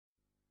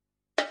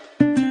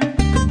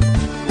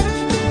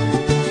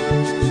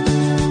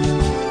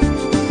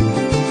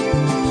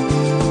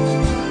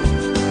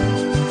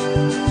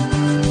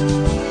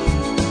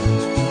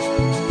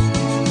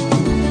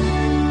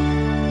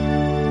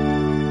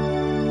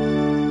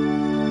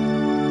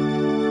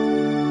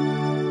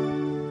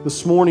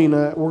This morning,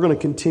 we're going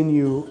to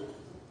continue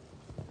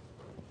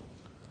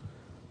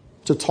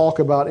to talk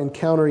about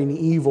encountering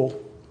evil.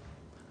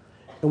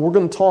 And we're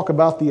going to talk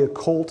about the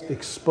occult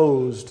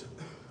exposed.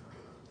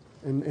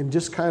 And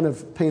just kind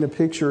of paint a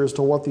picture as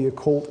to what the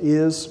occult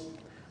is.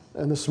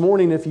 And this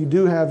morning, if you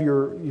do have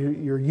your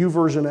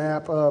YouVersion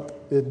app up,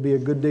 it'd be a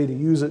good day to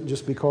use it,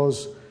 just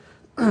because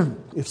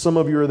if some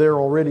of you are there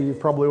already, you've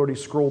probably already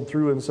scrolled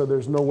through and said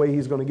there's no way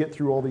he's going to get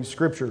through all these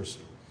scriptures.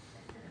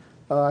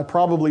 I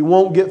probably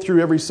won't get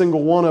through every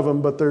single one of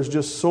them, but there's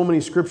just so many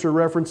scripture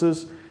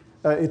references.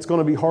 It's going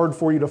to be hard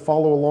for you to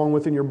follow along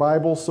with in your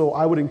Bible. So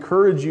I would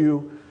encourage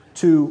you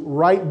to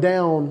write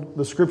down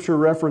the scripture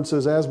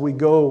references as we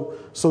go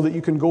so that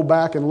you can go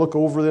back and look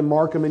over them,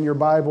 mark them in your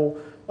Bible.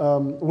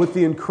 With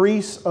the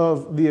increase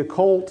of the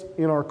occult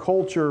in our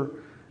culture,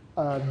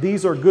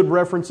 these are good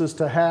references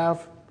to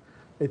have.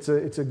 It's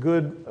a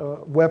good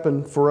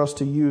weapon for us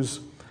to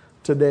use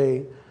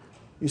today.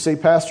 You say,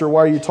 Pastor, why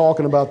are you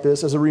talking about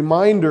this? As a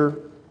reminder,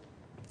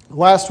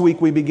 last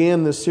week we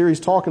began this series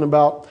talking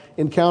about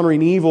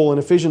encountering evil, and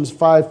Ephesians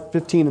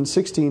 5:15 and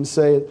 16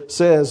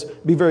 says,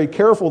 "Be very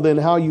careful then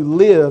how you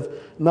live,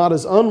 not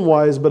as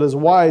unwise, but as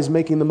wise,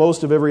 making the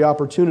most of every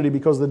opportunity,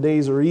 because the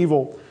days are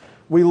evil."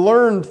 We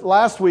learned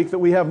last week that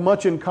we have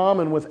much in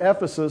common with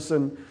Ephesus,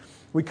 and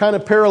we kind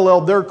of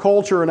paralleled their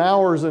culture and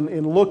ours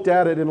and looked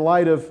at it in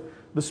light of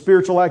the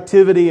spiritual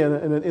activity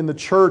and in the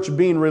church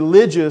being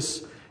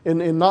religious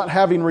and not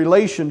having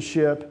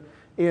relationship,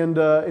 and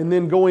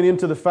then going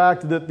into the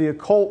fact that the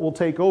occult will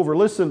take over.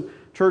 Listen,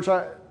 church,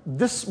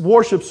 this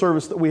worship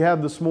service that we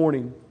had this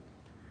morning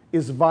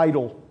is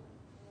vital.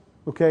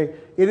 Okay?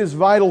 It is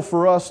vital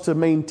for us to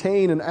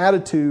maintain an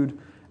attitude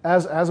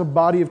as a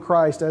body of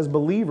Christ, as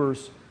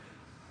believers,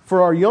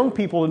 for our young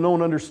people to know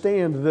and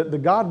understand that the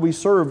God we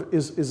serve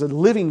is a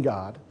living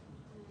God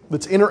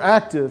that's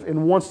interactive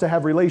and wants to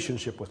have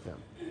relationship with them.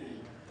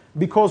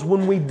 Because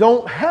when we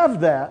don't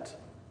have that,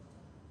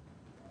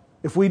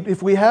 if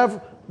we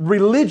have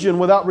religion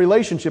without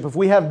relationship, if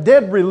we have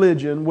dead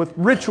religion with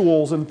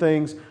rituals and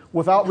things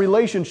without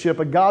relationship,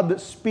 a God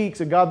that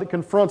speaks, a God that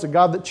confronts, a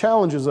God that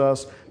challenges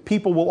us,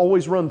 people will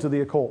always run to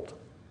the occult.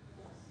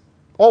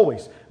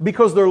 Always.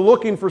 Because they're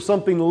looking for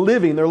something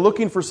living. They're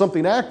looking for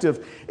something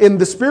active. And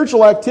the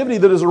spiritual activity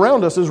that is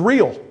around us is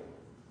real.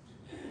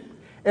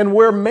 And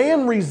where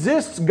man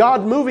resists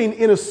God moving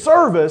in a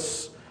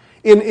service,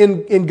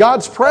 in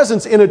God's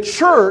presence, in a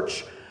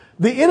church,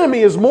 the enemy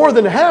is more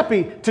than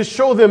happy to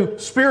show them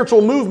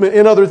spiritual movement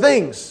in other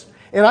things.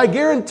 And I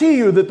guarantee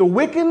you that the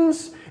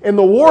Wiccans and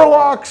the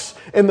warlocks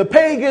and the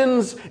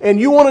pagans, and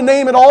you want to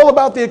name it all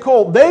about the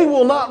occult, they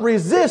will not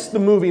resist the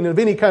moving of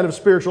any kind of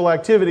spiritual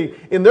activity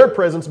in their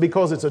presence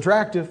because it's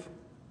attractive.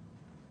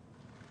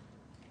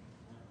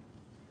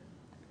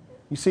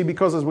 You see,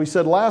 because as we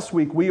said last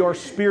week, we are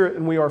spirit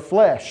and we are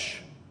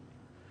flesh.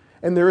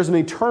 And there is an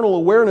eternal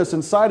awareness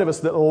inside of us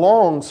that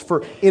longs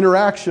for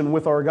interaction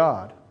with our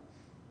God.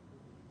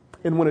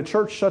 And when a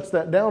church shuts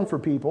that down for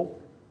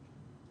people,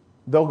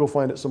 they'll go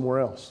find it somewhere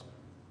else.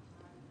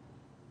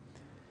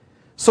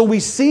 So we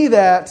see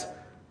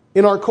that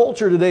in our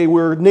culture today.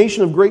 We're a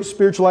nation of great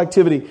spiritual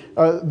activity.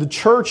 The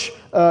church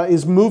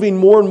is moving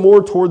more and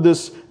more toward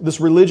this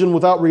religion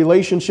without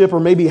relationship, or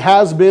maybe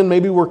has been.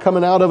 Maybe we're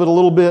coming out of it a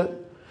little bit.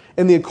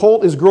 And the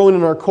occult is growing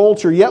in our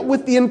culture. Yet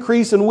with the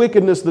increase in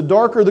wickedness, the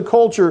darker the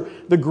culture,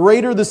 the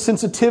greater the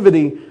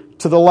sensitivity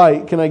to the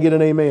light. Can I get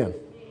an amen?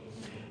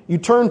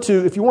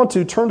 If you want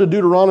to, turn to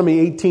Deuteronomy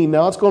 18.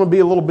 Now, it's going to be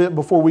a little bit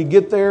before we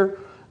get there.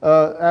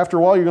 After a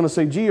while, you're going to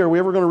say, gee, are we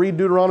ever going to read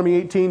Deuteronomy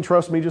 18?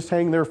 Trust me, just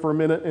hang there for a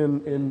minute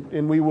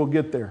and we will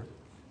get there.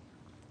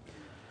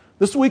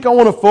 This week, I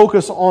want to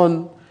focus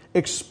on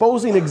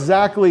exposing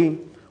exactly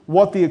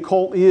what the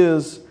occult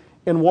is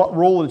and what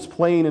role it's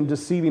playing in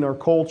deceiving our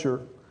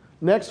culture.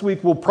 Next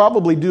week, we'll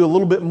probably do a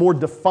little bit more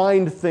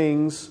defined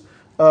things,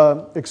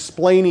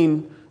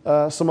 explaining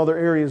some other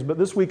areas. But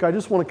this week, I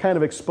just want to kind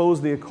of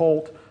expose the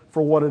occult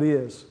for what it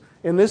is.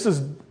 And this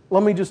is,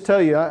 let me just tell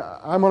you,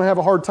 I'm going to have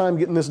a hard time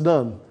getting this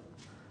done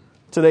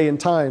today in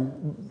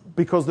time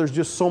because there's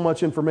just so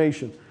much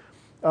information.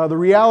 The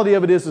reality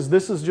of it is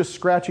this is just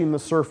scratching the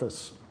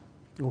surface.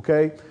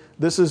 Okay?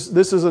 This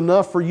is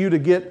enough for you to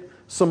get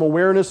some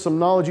awareness, some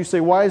knowledge. You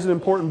say, why is it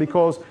important?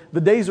 Because the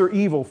days are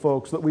evil,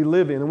 folks, that we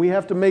live in. And we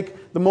have to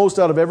make the most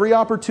out of every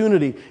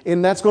opportunity.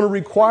 And that's going to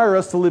require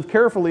us to live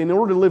carefully. And in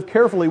order to live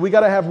carefully, we got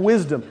to have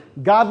wisdom.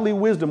 Godly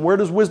wisdom. Where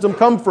does wisdom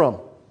come from?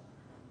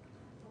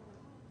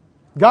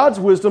 God's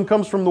wisdom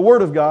comes from the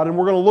Word of God, and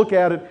we're going to look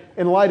at it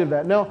in light of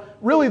that. Now,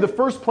 really the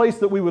first place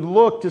that we would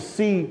look to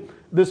see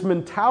this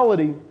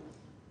mentality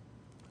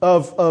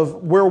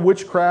of where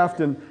witchcraft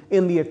and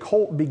in the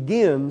occult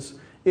begins,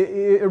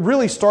 it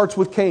really starts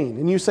with Cain.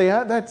 And you say,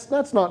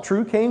 that's not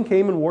true. Cain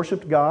came and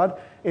worshiped God,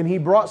 and he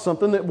brought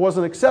something that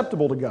wasn't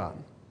acceptable to God.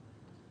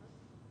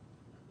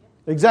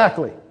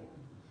 Exactly.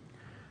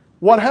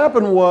 What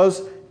happened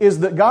is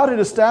that God had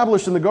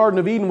established in the Garden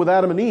of Eden with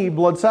Adam and Eve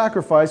blood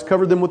sacrifice,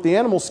 covered them with the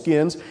animal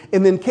skins,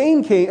 and then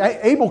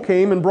Abel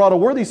came and brought a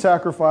worthy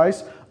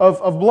sacrifice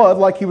of blood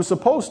like he was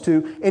supposed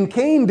to, and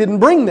Cain didn't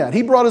bring that.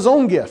 He brought his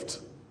own gift.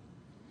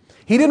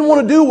 He didn't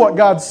want to do what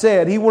God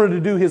said. He wanted to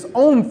do his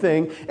own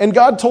thing, and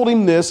God told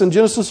him this in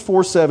Genesis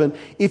 4:7,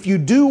 if you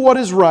do what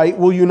is right,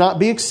 will you not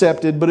be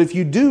accepted? But if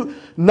you do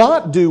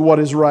not do what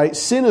is right,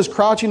 sin is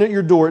crouching at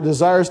your door. It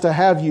desires to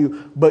have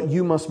you, but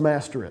you must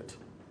master it.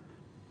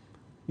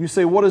 You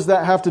say, what does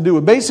that have to do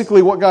with?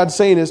 Basically, what God's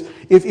saying is,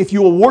 if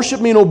you will worship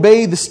me and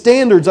obey the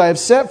standards I have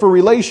set for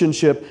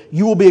relationship,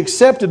 you will be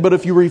accepted. But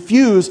if you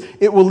refuse,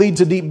 it will lead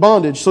to deep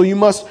bondage. So you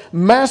must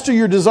master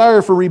your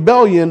desire for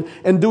rebellion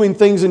and doing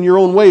things in your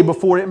own way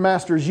before it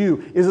masters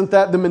you. Isn't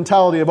that the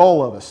mentality of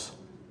all of us?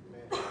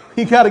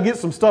 You got to get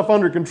some stuff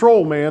under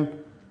control, man.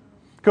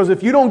 Because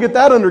if you don't get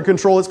that under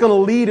control, it's going to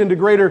lead into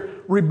greater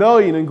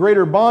rebellion and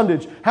greater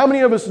bondage. How many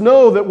of us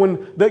know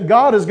that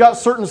God has got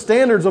certain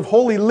standards of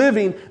holy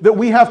living that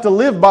we have to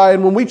live by,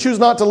 and when we choose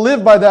not to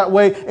live by that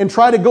way and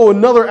try to go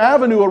another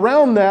avenue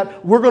around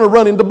that, we're going to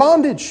run into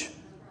bondage.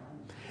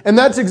 And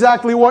that's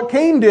exactly what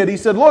Cain did. He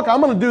said, look,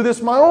 I'm going to do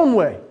this my own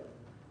way.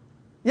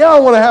 Yeah, I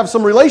want to have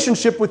some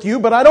relationship with you,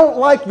 but I don't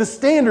like the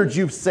standards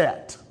you've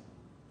set.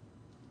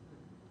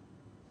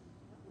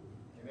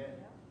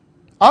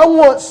 I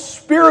want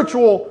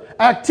spiritual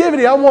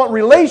activity. I want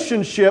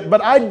relationship,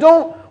 but I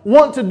don't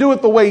want to do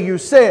it the way you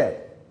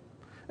said.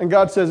 And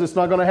God says it's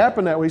not going to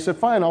happen that way. He said,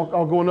 fine,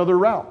 I'll go another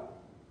route.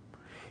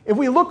 If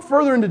we look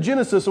further into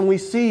Genesis and we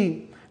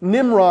see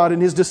Nimrod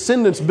and his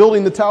descendants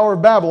building the Tower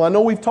of Babel. I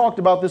know we've talked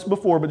about this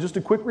before, but just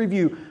a quick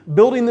review.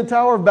 Building the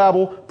Tower of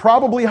Babel,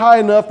 probably high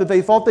enough that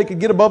they thought they could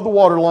get above the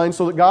waterline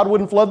so that God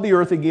wouldn't flood the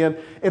earth again.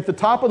 At the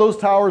top of those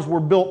towers were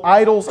built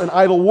idols and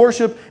idol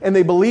worship, and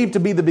they believed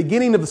to be the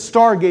beginning of the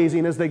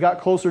stargazing. As they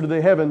got closer to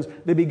the heavens,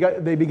 they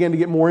began to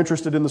get more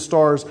interested in the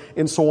stars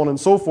and so on and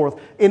so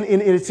forth. And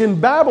it's in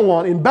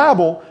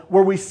Babel,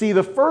 where we see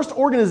the first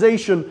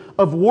organization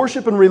of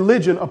worship and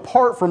religion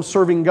apart from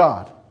serving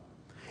God.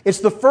 It's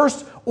the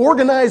first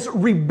organized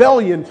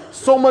rebellion,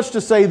 so much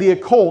to say the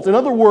occult. In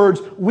other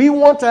words, we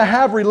want to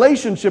have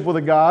relationship with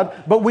a God,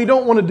 but we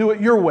don't want to do it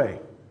your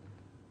way.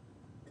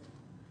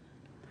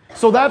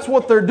 So that's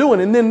what they're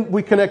doing. And then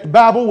we connect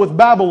Babel with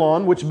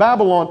Babylon, which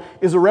Babylon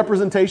is a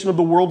representation of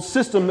the world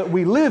system that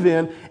we live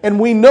in. And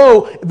we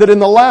know that in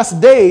the last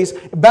days,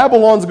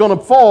 Babylon's going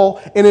to fall.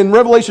 And in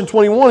Revelation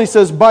 21, he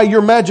says, by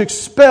your magic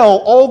spell,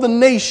 all the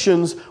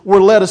nations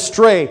were led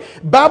astray.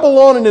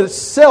 Babylon in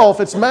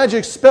itself, its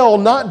magic spell,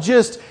 not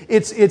just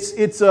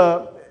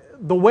the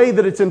way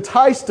that it's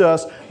enticed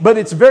us, but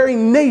its very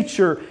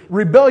nature,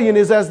 rebellion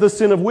is as the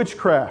sin of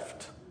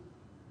witchcraft.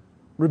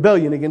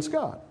 Rebellion against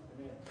God.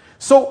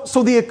 So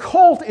the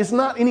occult is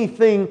not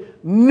anything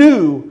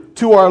new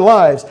to our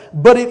lives,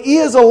 but it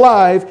is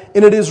alive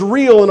and it is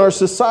real in our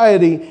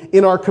society,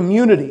 in our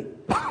community.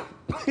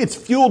 It's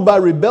fueled by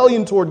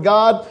rebellion toward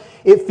God.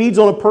 It feeds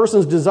on a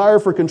person's desire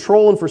for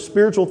control and for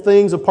spiritual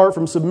things apart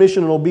from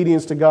submission and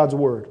obedience to God's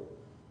Word.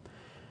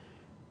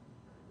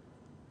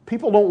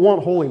 People don't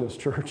want holiness,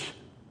 church.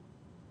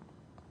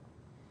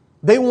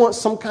 They want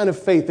some kind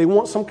of faith. They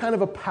want some kind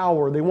of a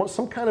power. They want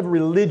some kind of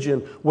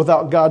religion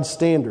without God's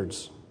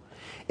standards.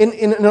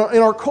 In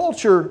our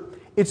culture,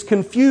 it's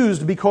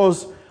confused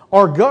because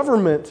our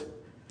government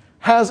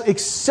has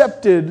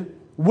accepted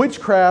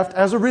witchcraft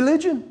as a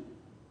religion.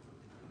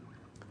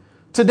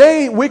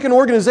 Today, Wiccan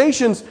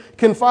organizations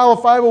can file a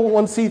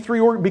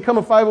 501c3 or become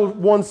a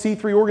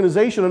 501c3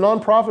 organization, a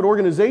nonprofit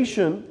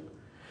organization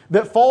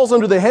that falls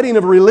under the heading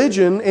of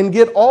religion and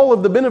get all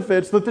of the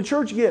benefits that the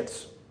church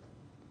gets.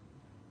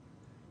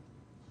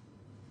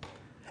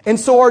 And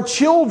so our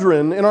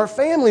children and our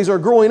families are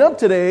growing up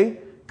today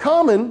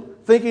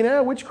thinking,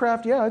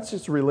 witchcraft, it's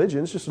just a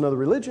religion. It's just another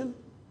religion.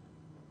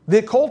 The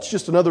occult's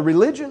just another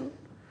religion.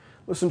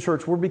 Listen,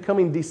 church, we're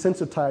becoming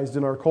desensitized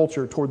in our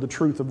culture toward the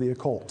truth of the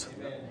occult.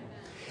 Amen.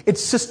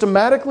 It's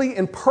systematically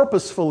and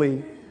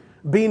purposefully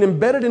being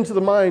embedded into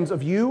the minds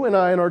of you and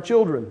I and our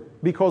children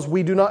because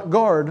we do not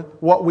guard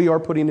what we are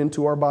putting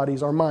into our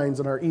bodies, our minds,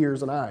 and our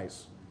ears and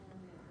eyes.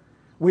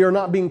 We are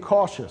not being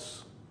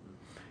cautious.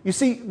 You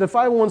see, the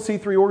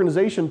 501c3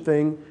 organization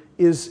thing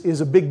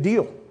is a big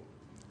deal.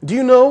 Do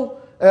you know,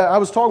 I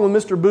was talking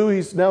with Mr. Boo,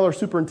 he's now our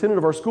superintendent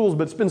of our schools,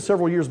 but it's been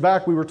several years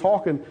back, we were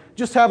talking,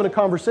 just having a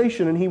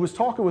conversation, and he was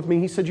talking with me.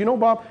 He said,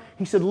 Bob,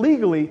 he said,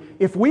 legally,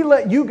 if we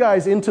let you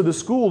guys into the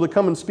school to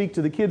come and speak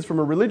to the kids from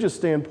a religious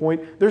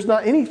standpoint, there's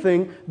not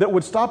anything that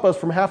would stop us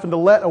from having to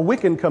let a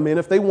Wiccan come in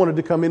if they wanted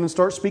to come in and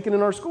start speaking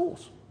in our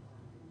schools.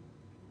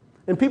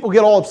 And people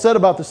get all upset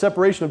about the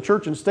separation of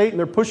church and state, and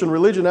they're pushing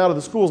religion out of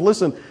the schools.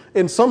 Listen,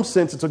 in some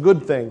sense, it's a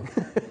good thing.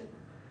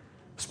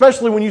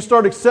 Especially when you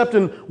start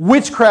accepting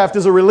witchcraft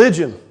as a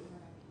religion.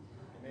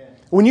 Amen.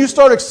 When you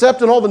start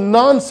accepting all the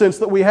nonsense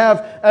that we have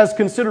as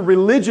considered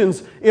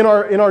religions in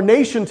our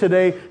nation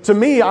today, to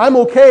me, I'm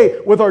okay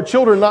with our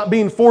children not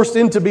being forced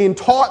into being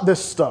taught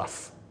this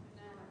stuff.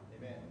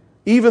 Amen.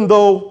 Even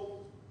though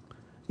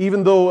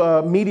even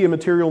though media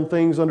material and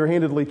things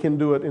underhandedly can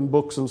do it in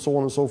books and so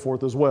on and so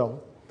forth as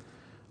well.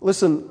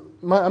 Listen,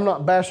 I'm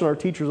not bashing our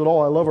teachers at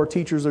all. I love our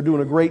teachers. They're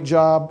doing a great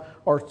job.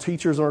 Our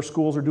teachers in our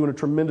schools are doing a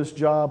tremendous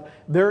job.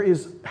 There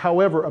is,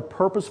 however, a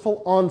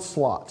purposeful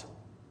onslaught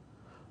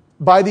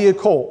by the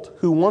occult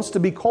who wants to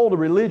be called a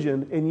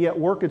religion and yet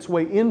work its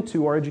way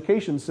into our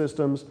education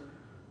systems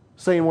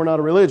saying we're not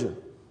a religion.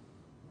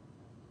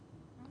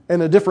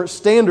 And a different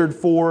standard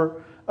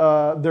for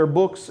their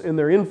books and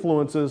their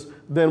influences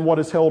than what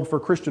is held for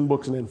Christian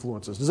books and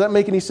influences. Does that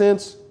make any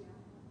sense?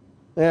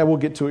 Yeah, we'll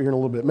get to it here in a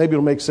little bit. Maybe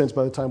it'll make sense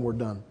by the time we're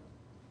done.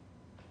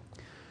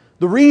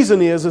 The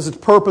reason is it's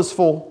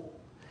purposeful,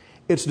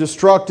 it's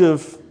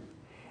destructive,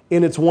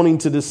 and it's wanting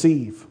to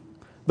deceive.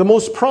 The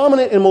most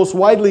prominent and most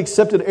widely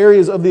accepted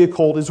areas of the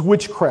occult is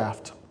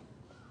witchcraft,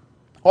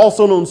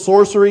 also known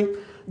sorcery,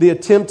 the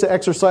attempt to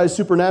exercise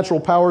supernatural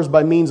powers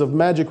by means of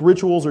magic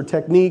rituals or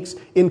techniques,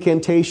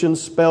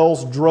 incantations,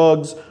 spells,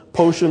 drugs,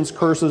 potions,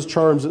 curses,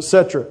 charms,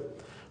 etc.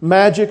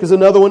 Magic is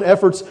another one,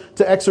 efforts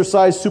to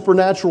exercise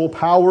supernatural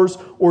powers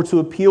or to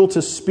appeal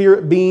to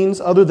spirit beings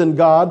other than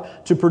God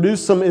to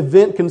produce some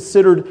event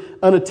considered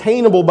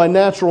unattainable by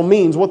natural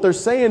means. What they're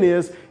saying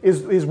is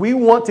we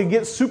want to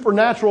get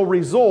supernatural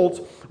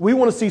results. We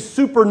want to see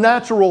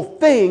supernatural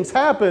things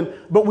happen,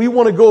 but we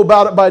want to go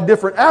about it by a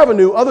different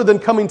avenue other than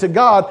coming to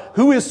God,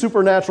 who is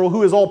supernatural,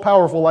 who is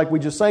all-powerful, like we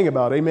just sang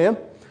about. Amen?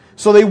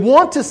 So they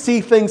want to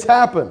see things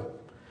happen.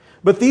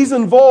 But these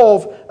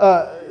involve,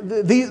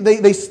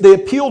 they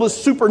appeal to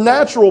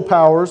supernatural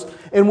powers.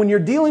 And when you're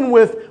dealing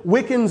with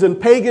Wiccans and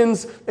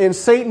pagans and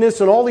Satanists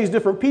and all these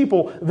different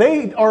people,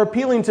 they are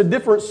appealing to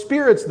different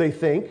spirits, they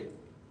think.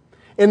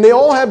 And they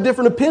all have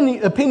different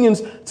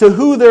opinions to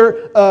who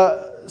they're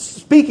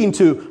speaking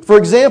to. For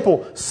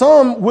example,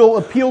 some will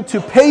appeal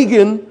to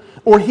pagan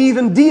or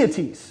heathen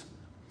deities.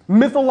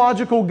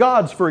 Mythological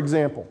gods, for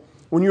example.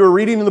 When you were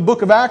reading in the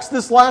book of Acts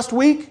this last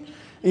week,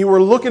 you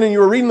were looking and you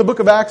were reading the book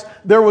of Acts,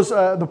 there was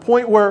the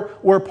point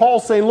where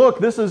Paul's saying,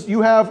 look,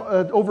 you have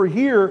over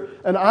here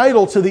an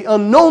idol to the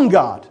unknown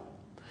God.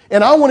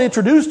 And I want to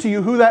introduce to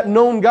you who that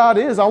known God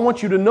is. I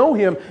want you to know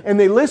Him. And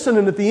they listened,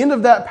 and at the end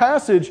of that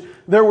passage,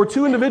 there were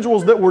two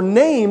individuals that were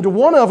named.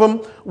 One of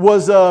them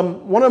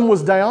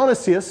was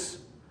Dionysius.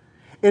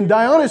 And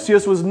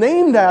Dionysius was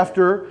named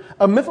after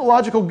a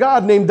mythological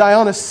god named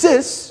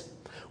Dionysus,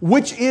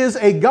 which is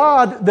a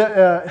god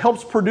that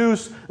helps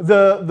produce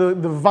the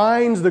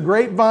vines, the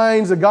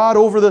grapevines, the god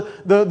over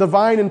the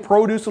vine and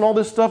produce and all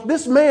this stuff.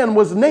 This man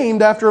was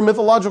named after a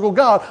mythological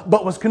god,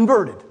 but was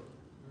converted.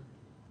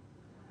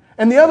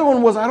 And the other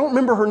one was, I don't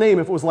remember her name,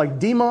 if it was like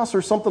Deimos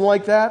or something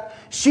like that.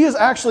 She is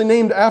actually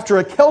named after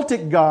a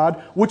Celtic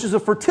god, which is a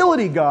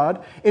fertility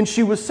god, and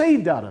she was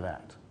saved out of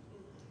that.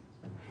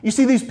 You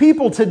see, these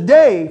people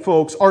today,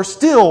 folks, are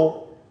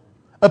still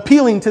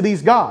appealing to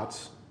these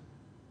gods.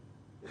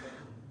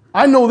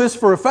 I know this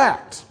for a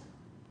fact.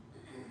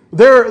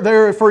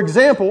 For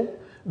example,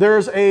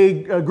 there's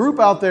a group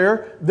out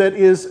there that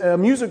is a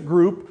music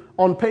group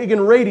on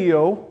pagan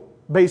radio.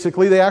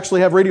 Basically, they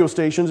actually have radio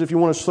stations. If you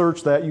want to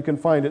search that, you can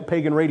find it,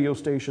 pagan radio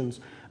stations.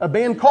 A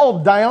band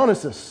called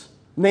Dionysus,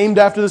 named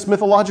after this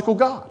mythological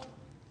god.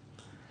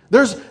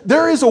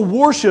 There is a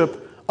worship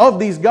of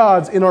these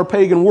gods in our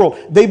pagan world.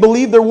 They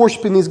believe they're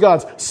worshiping these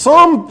gods.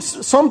 Some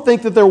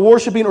think that they're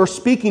worshiping or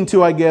speaking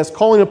to, I guess,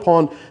 calling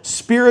upon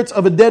spirits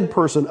of a dead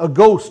person, a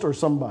ghost or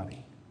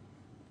somebody.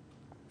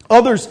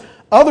 Others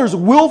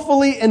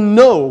willfully and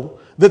know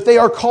that they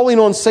are calling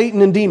on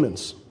Satan and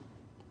demons.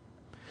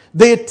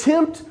 They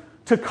attempt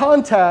to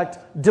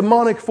contact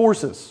demonic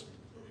forces.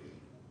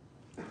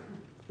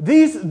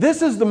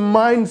 This is the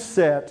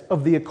mindset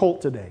of the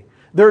occult today.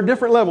 There are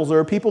different levels. There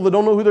are people that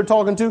don't know who they're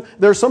talking to.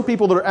 There are some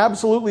people that are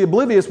absolutely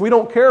oblivious. We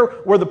don't care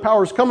where the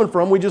power's coming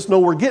from. We just know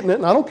we're getting it.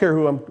 And I don't care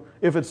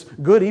if it's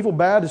good, evil,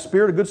 bad, a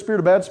spirit, a good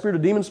spirit, a bad spirit, a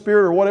demon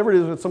spirit, or whatever it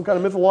is, if it's some kind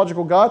of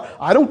mythological god.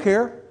 I don't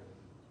care.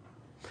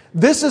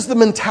 This is the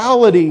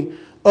mentality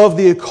of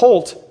the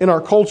occult in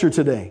our culture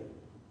today.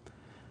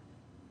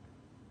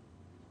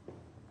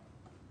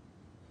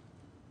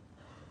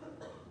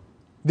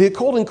 The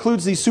occult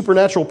includes these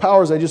supernatural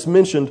powers I just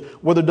mentioned,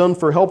 whether done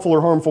for helpful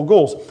or harmful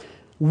goals.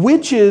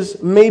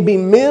 Witches may be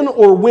men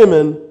or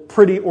women,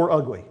 pretty or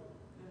ugly.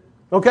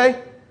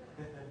 Okay?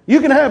 You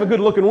can have a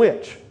good-looking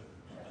witch.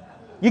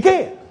 You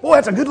can. Boy,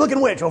 that's a good-looking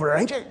witch over there,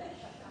 ain't you?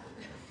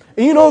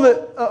 And you know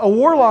that a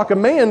warlock, a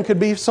man, could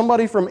be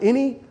somebody from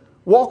any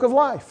walk of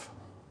life.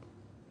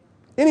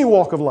 Any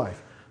walk of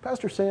life.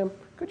 Pastor Sam,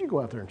 could you go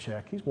out there and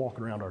check? He's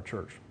walking around our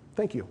church.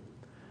 Thank you.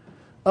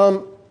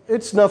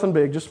 It's nothing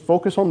big. Just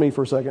focus on me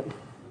for a second.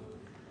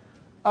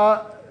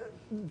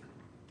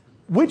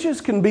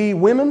 Witches can be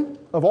women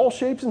of all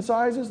shapes and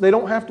sizes. They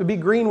don't have to be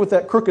green with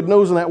that crooked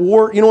nose and that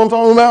wart. You know what I'm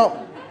talking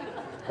about?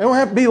 They don't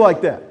have to be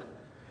like that.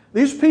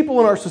 These are people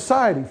in our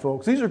society,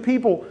 folks. These are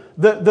people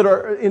that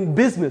are in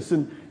business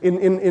and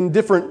in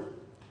different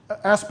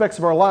aspects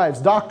of our lives,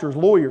 doctors,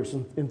 lawyers,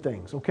 and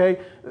things,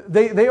 okay?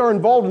 They are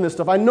involved in this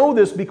stuff. I know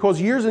this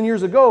because years and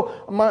years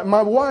ago,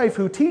 my wife,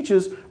 who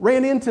teaches,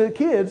 ran into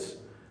kids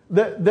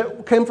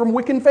that came from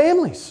Wiccan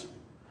families.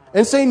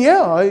 And saying,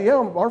 yeah,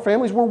 our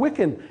families were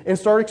Wiccan, and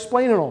start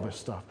explaining all this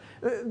stuff.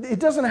 It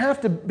doesn't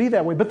have to be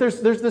that way, but there's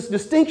this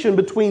distinction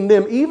between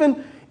them.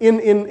 Even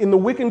in the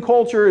Wiccan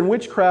culture and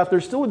witchcraft,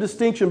 there's still a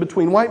distinction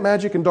between white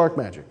magic and dark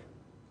magic,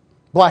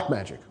 black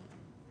magic.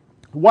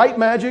 White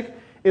magic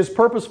is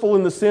purposeful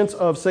in the sense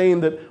of saying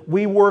that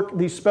we work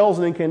these spells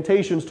and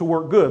incantations to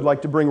work good,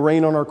 like to bring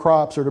rain on our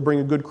crops or to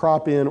bring a good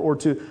crop in or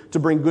to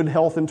bring good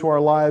health into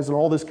our lives and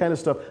all this kind of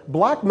stuff.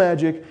 Black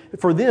magic,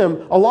 for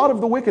them, a lot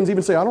of the Wiccans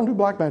even say, I don't do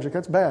black magic,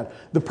 that's bad.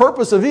 The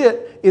purpose of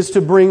it is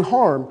to bring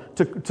harm,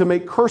 to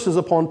make curses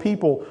upon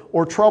people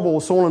or trouble,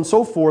 so on and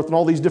so forth, and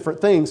all these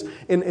different things.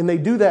 And they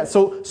do that.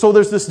 So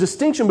there's this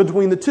distinction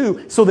between the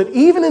two, so that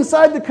even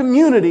inside the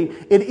community,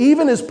 it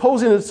even is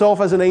posing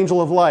itself as an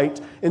angel of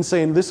light and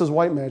saying, this is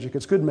white magic,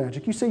 it's good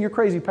magic. You say, you're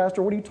crazy,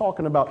 Pastor, what are you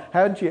talking about?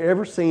 Hadn't you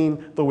ever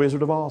seen The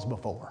Wizard of Oz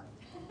before?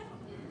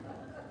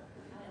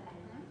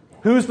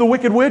 Who's the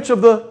wicked witch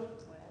of the...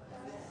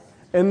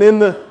 And then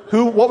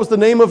what was the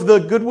name of the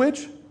good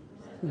witch?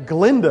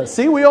 Glinda.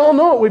 See, we all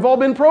know it. We've all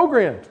been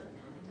programmed.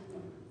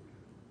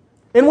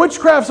 And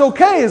witchcraft's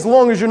okay as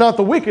long as you're not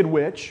the wicked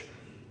witch.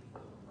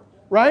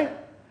 Right?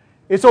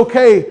 It's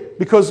okay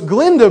because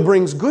Glinda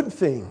brings good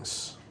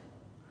things.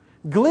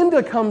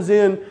 Glinda comes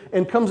in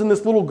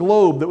this little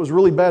globe that was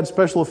really bad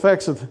special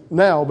effects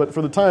now, but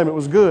for the time it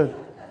was good.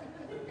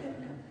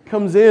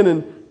 Comes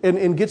in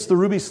and gets the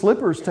ruby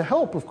slippers to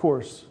help, of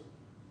course.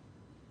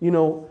 You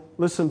know,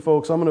 listen,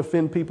 folks, I'm going to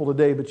offend people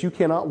today, but you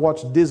cannot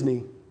watch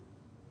Disney.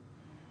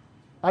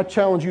 I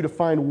challenge you to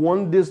find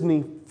one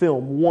Disney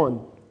film,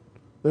 one.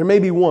 There may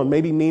be one,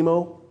 maybe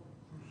Nemo.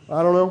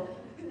 I don't know.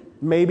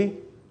 Maybe.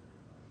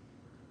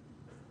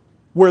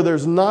 Where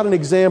there's not an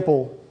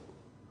example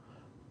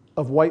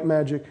of white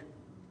magic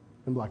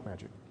and black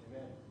magic.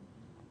 Amen.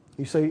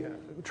 You say,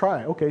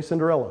 try. Okay,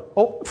 Cinderella.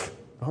 Oh,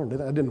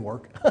 that didn't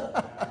work.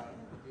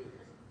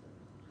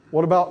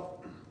 What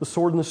about the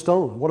Sword and the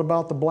Stone? What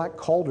about the Black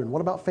Cauldron?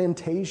 What about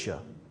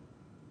Fantasia?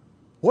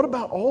 What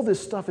about all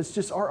this stuff? It's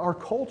just our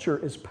culture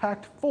is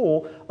packed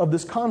full of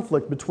this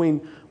conflict between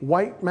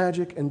white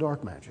magic and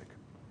dark magic.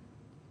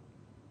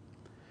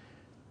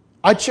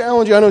 I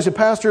challenge you. I know you say,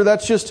 Pastor,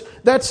 that's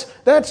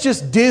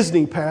just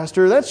Disney,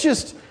 Pastor.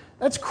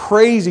 That's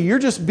crazy. You're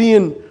just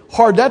being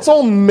hard. That's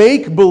all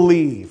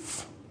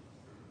make-believe.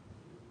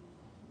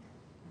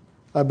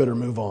 I better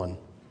move on.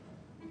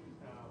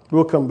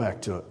 We'll come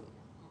back to it.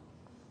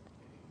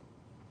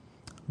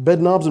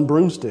 Bed knobs and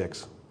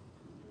broomsticks.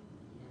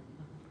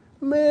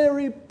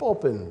 Mary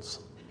Poppins.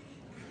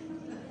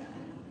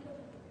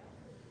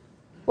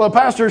 Well,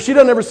 Pastor, she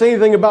doesn't ever say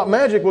anything about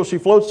magic. Well, she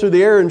floats through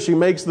the air and she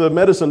makes the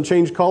medicine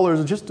change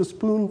colors. Just a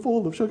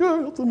spoonful of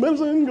sugar, let the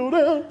medicine go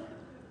down.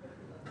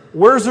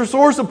 Where's her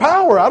source of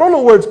power? I don't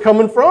know where it's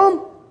coming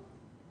from.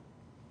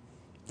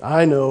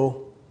 I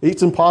know.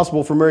 It's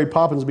impossible for Mary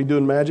Poppins to be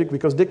doing magic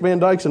because Dick Van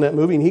Dyke's in that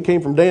movie and he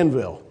came from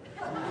Danville.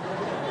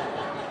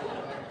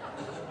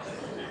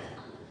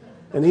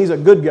 And he's a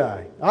good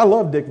guy. I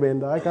love Dick Van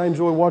Dyke. I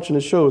enjoy watching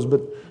his shows.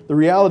 But the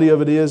reality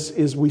of it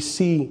is we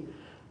see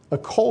a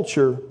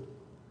culture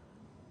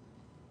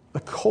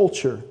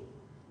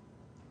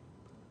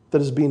that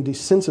is being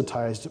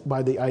desensitized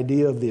by the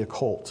idea of the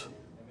occult.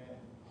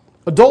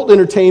 Adult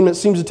entertainment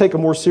seems to take a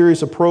more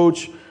serious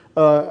approach.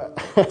 I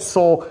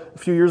saw a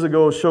few years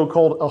ago a show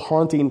called A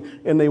Haunting,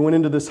 and they went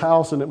into this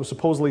house and it was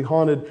supposedly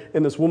haunted,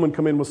 and this woman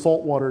come in with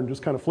salt water and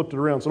just kind of flipped it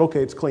around and said,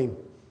 okay, it's clean.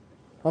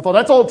 I thought,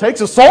 that's all it takes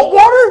is salt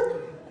water?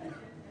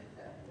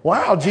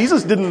 Wow,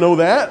 Jesus didn't know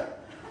that.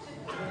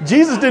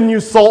 Jesus didn't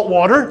use salt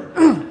water.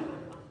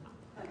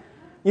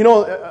 You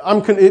know,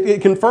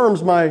 it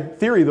confirms my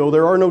theory, though.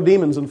 There are no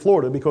demons in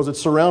Florida because it's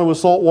surrounded with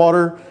salt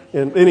water.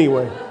 And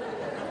anyway,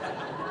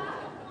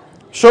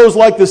 shows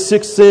like The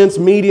Sixth Sense,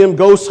 Medium,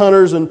 Ghost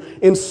Hunters,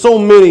 and so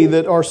many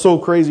that are so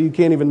crazy you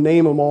can't even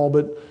name them all.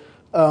 But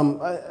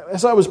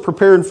as I was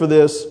preparing for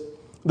this,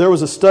 there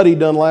was a study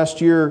done last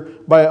year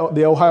by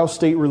the Ohio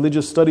State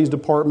Religious Studies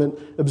Department,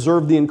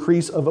 observed the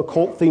increase of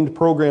occult-themed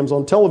programs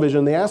on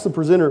television. They asked the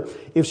presenter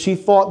if she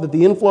thought that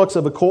the influx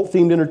of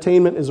occult-themed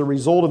entertainment is a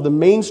result of the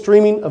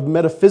mainstreaming of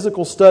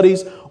metaphysical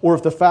studies, or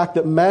if the fact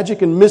that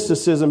magic and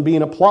mysticism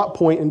being a plot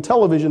point in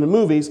television and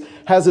movies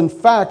has in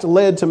fact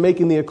led to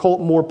making the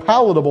occult more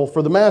palatable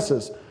for the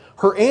masses.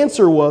 Her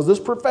answer was, this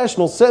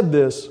professional said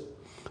this,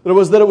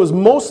 that it was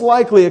most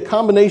likely a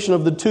combination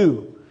of the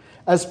two.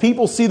 As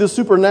people see the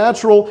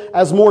supernatural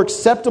as more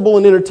acceptable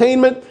in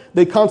entertainment,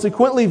 they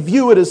consequently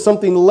view it as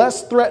something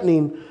less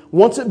threatening.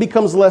 Once it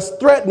becomes less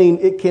threatening,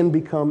 it can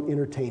become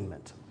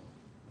entertainment.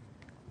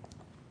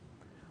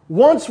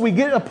 Once we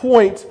get a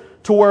point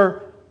to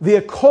where the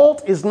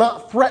occult is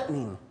not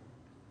threatening,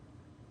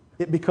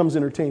 it becomes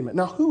entertainment.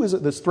 Now, who is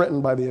it that's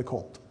threatened by the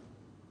occult?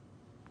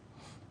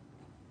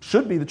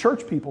 Should be the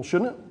church people,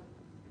 shouldn't it?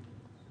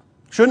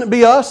 Shouldn't it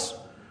be us?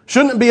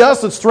 Shouldn't it be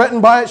us that's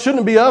threatened by it?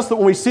 Shouldn't it be us that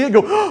when we see it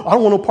go, oh, I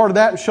don't want no part of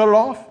that, and shut it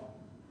off?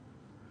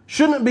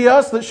 Shouldn't it be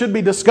us that should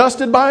be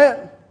disgusted by it?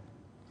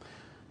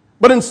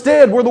 But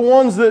instead, we're the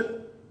ones that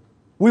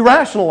we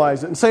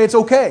rationalize it and say it's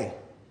okay.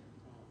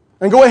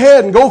 And go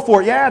ahead and go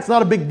for it. Yeah, it's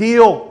not a big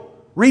deal.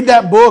 Read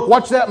that book.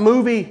 Watch that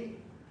movie.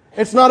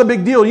 It's not a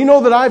big deal. You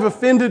know that I've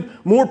offended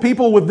more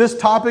people with this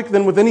topic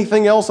than with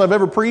anything else I've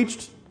ever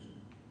preached?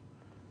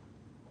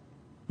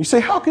 You say,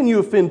 how can you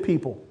offend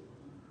people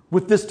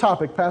with this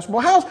topic, Pastor?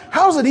 Well,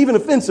 how's it even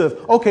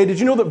offensive? Okay, did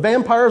you know that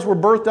vampires were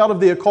birthed out of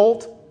the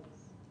occult?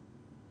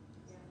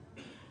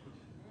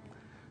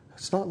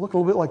 It's not looking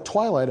a little bit like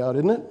Twilight out,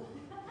 isn't it?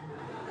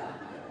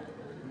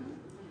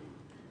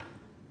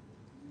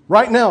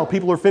 Right now,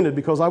 people are offended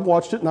because I've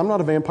watched it and I'm not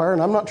a vampire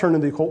and I'm not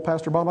turning the occult,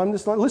 Pastor Bob. I'm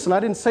just not. Listen, I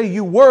didn't say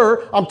you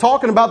were. I'm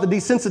talking about the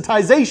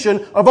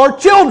desensitization of our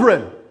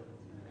children.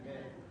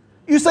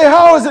 You say,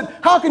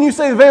 how can you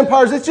say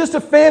vampires? It's just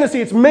a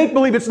fantasy. It's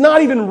make-believe. It's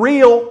not even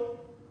real.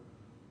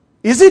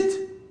 Is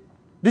it?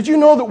 Did you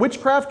know that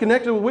witchcraft,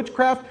 connected with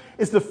witchcraft,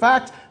 is the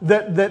fact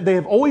that they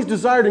have always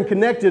desired and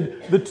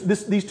connected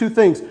these two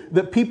things,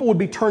 that people would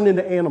be turned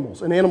into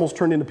animals and animals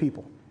turned into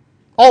people.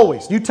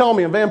 Always. You tell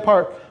me on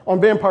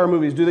vampire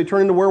movies, do they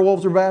turn into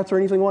werewolves or bats or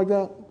anything like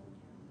that?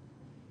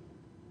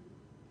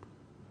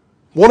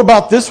 What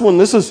about this one?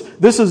 This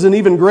is an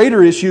even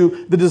greater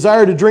issue. The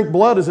desire to drink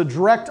blood is a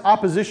direct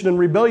opposition and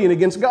rebellion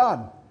against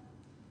God.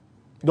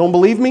 Don't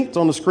believe me? It's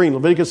on the screen.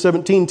 Leviticus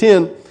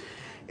 17:10.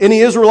 Any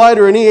Israelite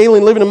or any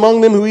alien living among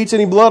them who eats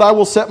any blood, I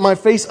will set my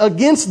face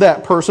against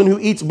that person who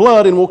eats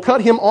blood and will cut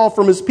him off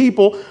from his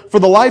people. For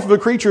the life of a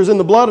creature is in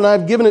the blood, and I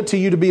have given it to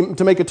you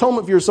to make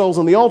atonement for yourselves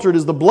on the altar. It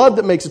is the blood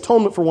that makes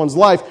atonement for one's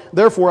life.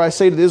 Therefore I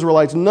say to the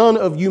Israelites, none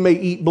of you may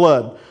eat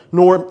blood,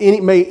 nor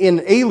may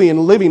an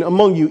alien living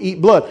among you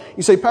eat blood.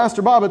 You say,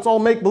 Pastor Bob, it's all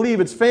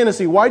make-believe, it's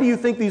fantasy. Why do you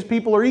think these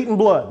people are eating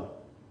blood?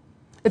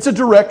 It's a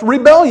direct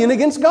rebellion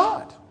against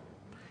God.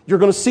 You're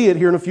going to see it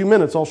here in a few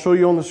minutes. I'll show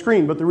you on the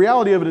screen. But the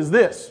reality of it is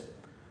this.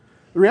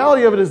 The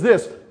reality of it is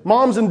this.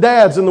 Moms and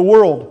dads in the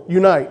world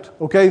unite.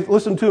 Okay?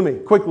 Listen to me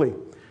quickly.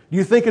 Do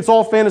you think it's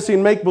all fantasy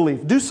and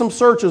make-believe? Do some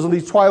searches on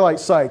these Twilight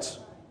sites.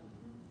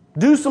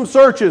 Do some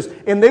searches,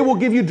 and they will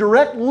give you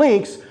direct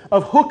links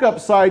of hookup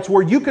sites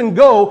where you can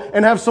go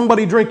and have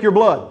somebody drink your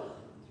blood.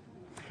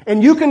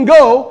 And you can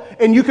go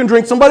and you can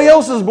drink somebody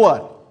else's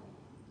blood.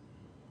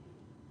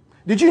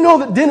 Did you know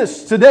that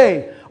dentists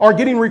today are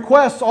getting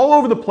requests all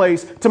over the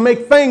place to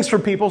make fangs for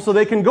people so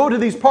they can go to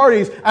these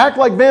parties, act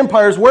like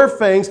vampires, wear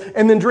fangs,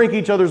 and then drink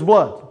each other's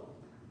blood?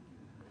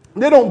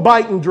 They don't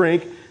bite and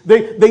drink.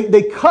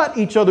 They cut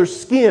each other's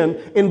skin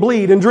and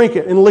bleed and drink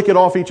it and lick it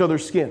off each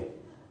other's skin.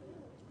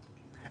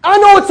 I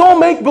know it's all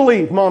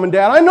make-believe, Mom and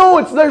Dad. I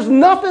know there's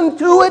nothing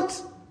to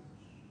it.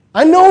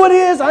 I know it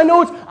is. I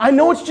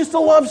know it's just a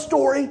love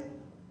story.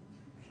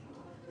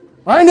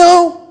 I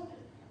know.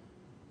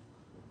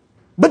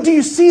 But do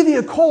you see the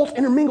occult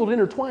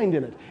intertwined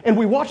in it? And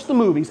we watch the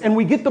movies, and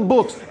we get the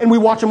books, and we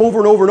watch them over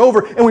and over and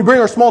over, and we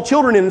bring our small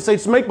children in and say,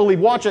 it's make-believe,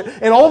 watch it.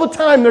 And all the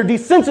time, they're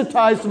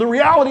desensitized to the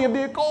reality of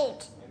the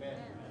occult. Amen.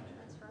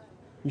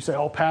 You say,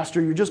 oh, Pastor,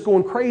 you're just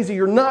going crazy.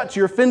 You're nuts.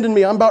 You're offending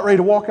me. I'm about ready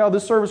to walk out of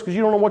this service because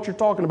you don't know what you're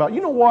talking about.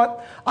 You know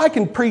what? I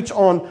can preach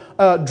on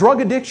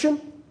drug addiction.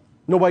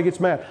 Nobody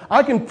gets mad.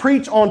 I can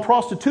preach on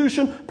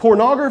prostitution,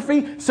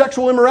 pornography,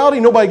 sexual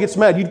immorality. Nobody gets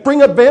mad. You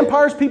bring up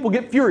vampires, people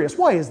get furious.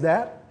 Why is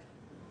that?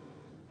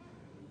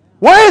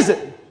 Why is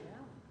it?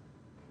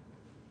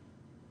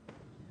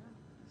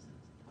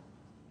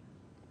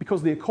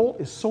 Because the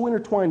occult is so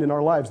intertwined in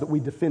our lives that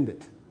we defend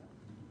it.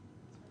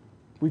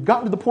 We've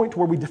gotten to the point to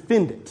where we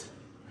defend it.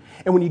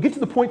 And when you get to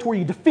the point to where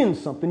you defend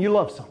something, you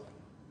love something.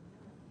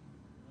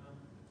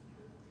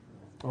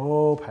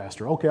 Oh,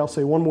 Pastor. Okay, I'll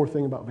say one more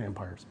thing about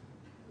vampires.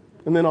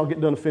 And then I'll get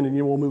done offending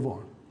you and we'll move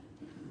on.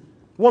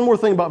 One more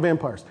thing about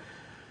vampires.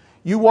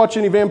 You watch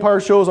any vampire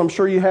shows, I'm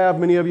sure you have,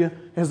 many of you.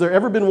 Has there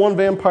ever been one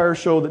vampire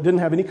show that didn't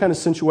have any kind of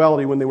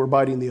sensuality when they were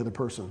biting the other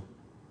person?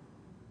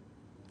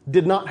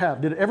 Did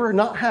it ever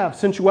not have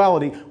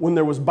sensuality when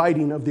there was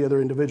biting of the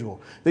other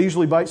individual? They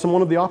usually bite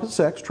someone of the opposite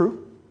sex,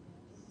 true?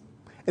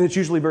 And it's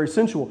usually very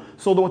sensual.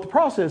 So what the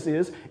process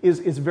is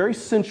very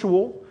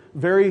sensual,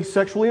 very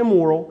sexually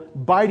immoral,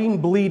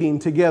 biting, bleeding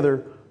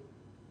together.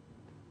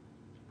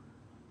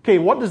 Okay,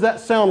 what does that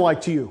sound like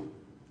to you?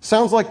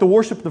 Sounds like the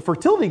worship of the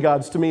fertility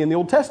gods to me in the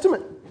Old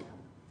Testament.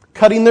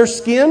 Cutting their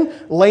skin,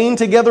 laying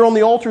together on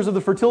the altars of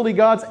the fertility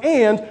gods,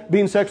 and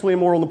being sexually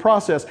immoral in the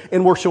process.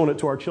 And we're showing it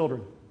to our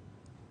children.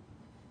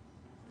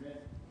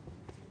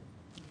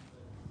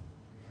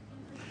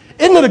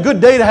 Isn't it a good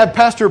day to have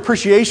pastor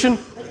appreciation?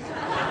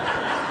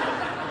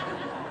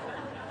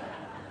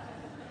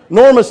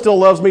 Norma still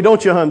loves me,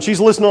 don't you, hon?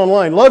 She's listening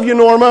online. Love you,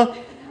 Norma.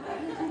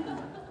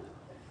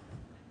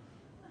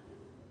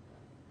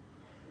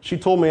 She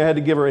told me I had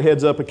to give her a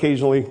heads up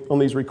occasionally on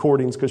these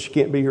recordings because she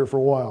can't be here for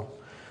a while.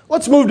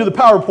 Let's move to the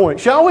PowerPoint,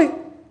 shall we?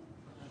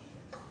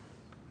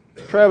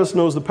 Travis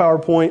knows the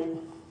PowerPoint.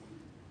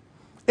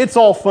 It's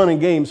all fun and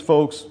games,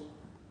 folks.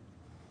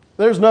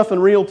 There's nothing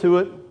real to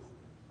it.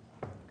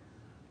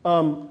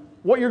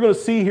 What you're going to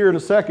see here in a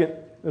second,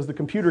 as the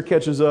computer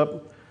catches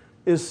up,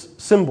 is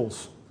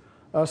symbols.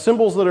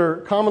 Symbols that are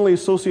commonly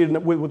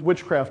associated with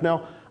witchcraft.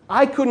 Now,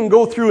 I couldn't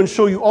go through and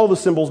show you all the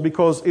symbols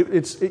because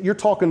you're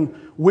talking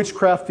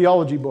witchcraft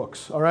theology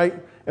books, all right?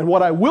 And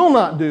what I will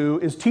not do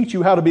is teach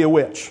you how to be a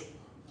witch,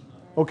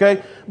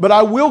 okay? But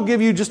I will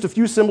give you just a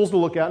few symbols to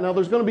look at. Now,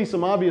 there's going to be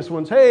some obvious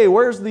ones. Hey,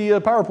 where's the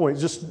PowerPoint?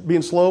 Just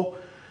being slow.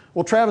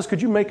 Well, Travis,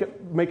 could you make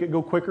it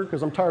go quicker?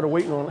 Because I'm tired of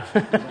waiting on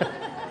it.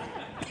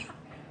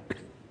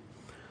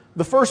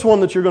 The first one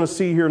that you're going to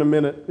see here in a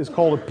minute is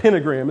called a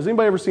pentagram. Has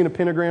anybody ever seen a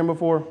pentagram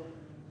before?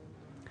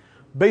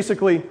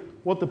 Basically,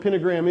 what the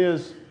pentagram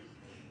is...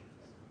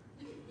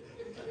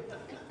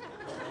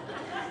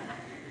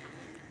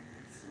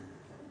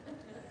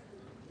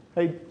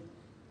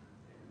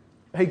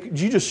 Hey, could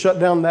you just shut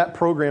down that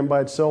program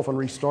by itself and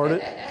restart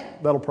it?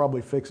 That'll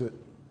probably fix it.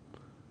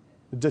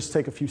 It'll just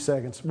take a few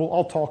seconds. Well,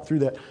 I'll talk through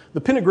that.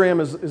 The pentagram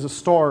is a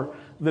star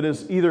that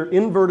is either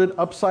inverted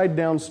upside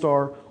down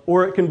star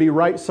or it can be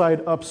right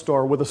side up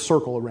star with a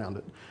circle around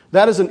it.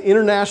 That is an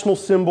international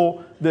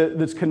symbol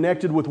that's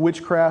connected with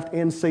witchcraft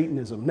and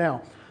Satanism.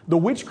 Now, the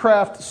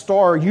witchcraft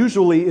star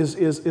usually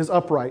is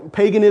upright.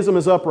 Paganism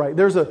is upright.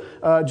 There's a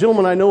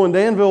gentleman I know in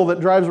Danville that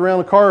drives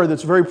around a car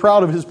that's very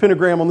proud of his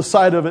pentagram on the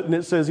side of it, and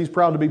it says he's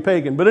proud to be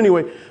pagan. But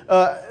anyway,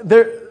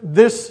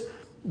 this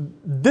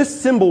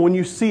symbol, when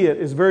you see it,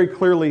 is very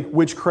clearly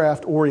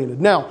witchcraft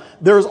oriented. Now,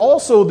 there's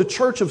also the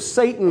Church of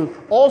Satan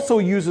also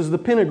uses the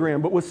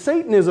pentagram, but with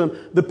Satanism,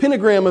 the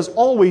pentagram is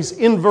always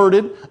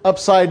inverted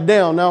upside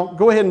down. Now,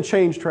 go ahead and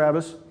change,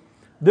 Travis.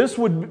 This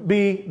would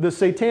be the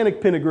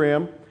satanic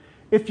pentagram.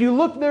 If you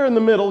look there in the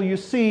middle, you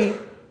see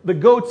the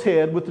goat's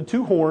head with the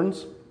two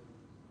horns,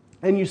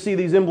 and you see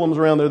these emblems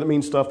around there that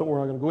mean stuff that we're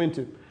not going to go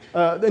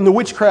into. In the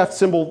witchcraft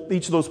symbol,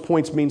 each of those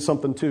points means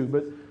something too.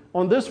 But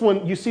on this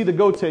one, you see the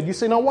goat's head. You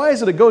say, now why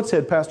is it a goat's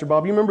head, Pastor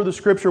Bob? You remember the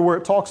scripture where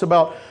it talks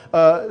about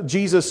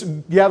Jesus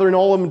gathering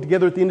all of them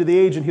together at the end of the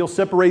age, and He'll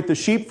separate the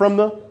sheep from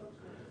the...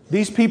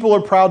 These people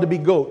are proud to be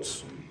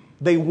goats.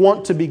 They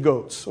want to be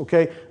goats,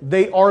 okay?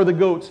 They are the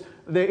goats,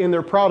 and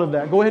they're proud of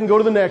that. Go ahead and go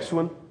to the next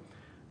one.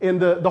 And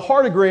the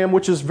heartagram,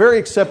 which is very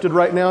accepted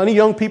right now. Any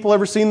young people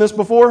ever seen this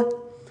before?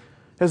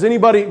 Has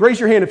anybody, raise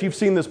your hand if you've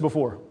seen this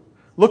before.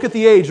 Look at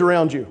the age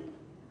around you.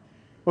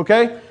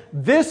 Okay?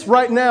 This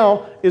right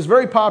now is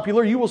very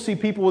popular. You will see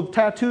people with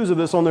tattoos of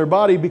this on their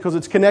body because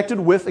it's connected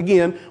with,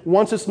 again,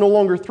 once it's no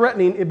longer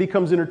threatening, it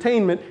becomes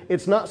entertainment.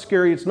 It's not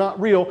scary. It's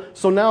not real.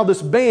 So now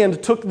this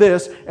band took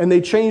this and they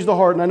changed the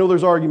heart. And I know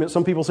there's arguments.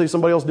 Some people say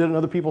somebody else did it and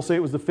other people say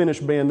it was the Finnish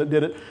band that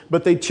did it.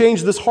 But they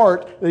changed this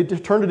heart. They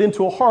turned it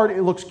into a heart.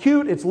 It looks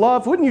cute. It's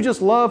love. Wouldn't you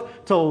just love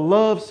to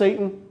love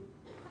Satan?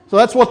 So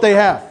that's what they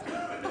have.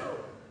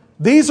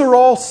 These are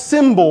all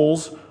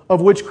symbols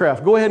of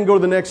witchcraft. Go ahead and go to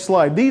the next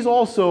slide. These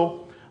also...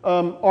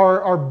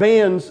 are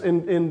bands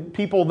and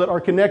people that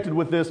are connected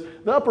with this.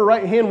 The upper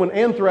right hand one,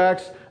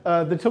 Anthrax,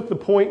 they took the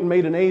point and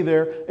made an A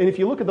there. And if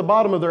you look at the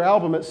bottom of their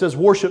album, it says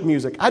worship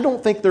music. I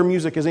don't think their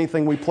music is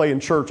anything we play in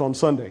church on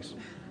Sundays.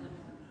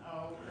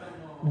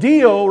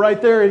 Dio,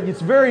 right there,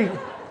 it's very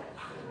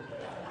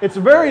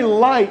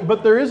light,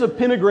 but there is a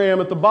pentagram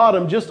at the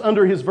bottom just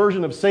under his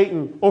version of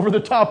Satan over the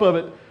top of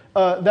it.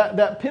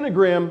 That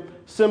pentagram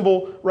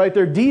symbol right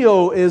there,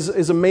 Dio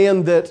is a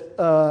man that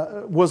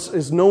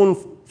is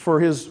known for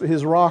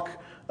his rock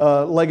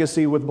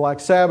legacy with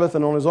Black Sabbath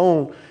and on his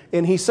own.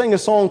 And he sang a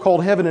song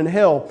called Heaven and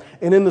Hell.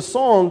 And in the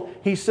song,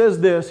 he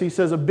says this. He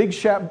says, a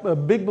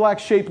big black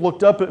shape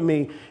looked up at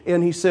me.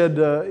 And he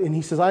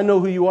says, I know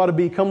who you ought to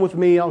be. Come with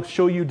me. I'll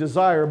show you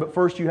desire. But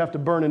first you have to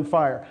burn in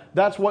fire.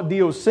 That's what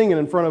Dio's singing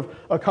in front of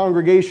a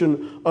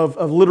congregation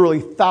of literally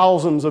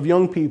thousands of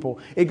young people.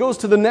 It goes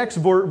to the next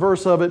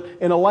verse of it.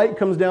 And a light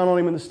comes down on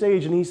him on the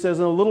stage. And he says,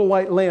 and a little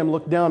white lamb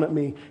looked down at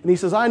me. And he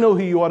says, I know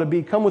who you ought to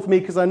be. Come with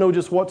me because I know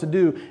just what to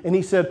do. And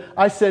he said,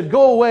 I said,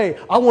 go away.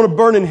 I want to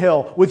burn in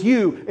hell with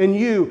you and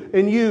you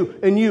and you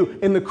and you.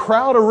 And the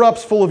crowd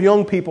erupts full of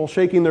young people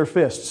shaking their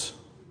fists.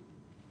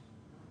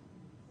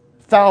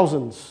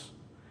 Thousands.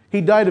 He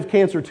died of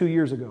cancer 2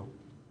 years ago.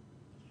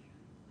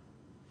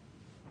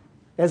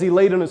 As he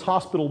laid in his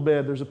hospital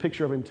bed, there's a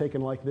picture of him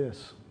taken like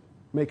this,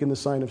 making the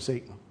sign of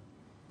Satan.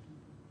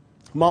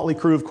 Motley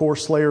Crue, of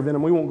course, Slayer,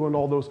 Venom. We won't go into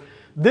all those.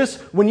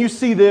 This, when you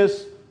see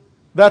this,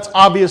 that's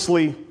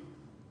obviously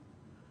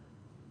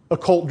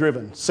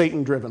occult-driven,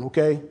 Satan-driven,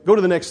 okay? Go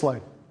to the next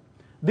slide.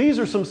 These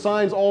are some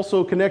signs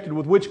also connected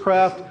with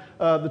witchcraft.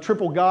 The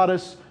triple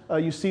goddess,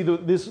 you see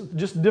this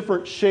just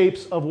different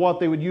shapes of what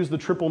they would use the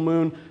triple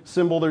moon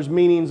symbol. There's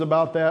meanings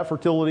about that,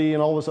 fertility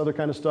and all this other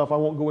kind of stuff I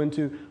won't go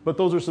into. But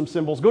those are some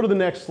symbols. Go to the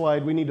next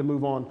slide. We need to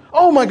move on.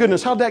 Oh my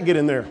goodness, how'd that get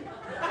in there?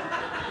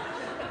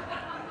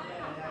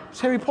 It's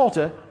Harry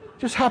Potter.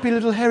 Just happy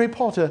little Harry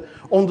Potter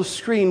on the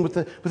screen with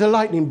a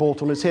lightning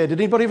bolt on his head. Did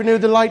anybody ever know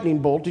the lightning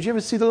bolt? Did you ever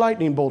see the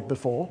lightning bolt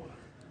before?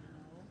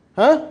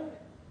 Huh?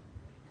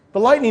 The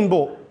lightning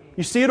bolt.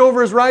 You see it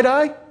over his right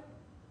eye?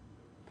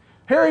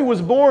 Harry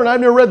was born, I've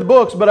never read the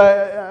books,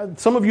 but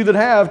some of you that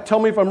have, tell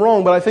me if I'm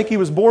wrong, but I think he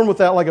was born with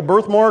that like a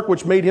birthmark,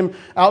 which made him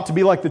out to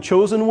be like the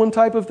chosen one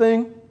type of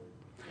thing.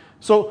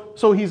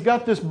 So he's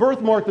got this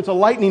birthmark that's a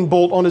lightning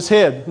bolt on his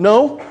head.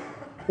 No?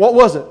 What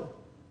was it?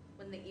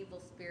 When the evil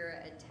spirit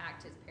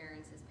attacked his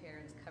parents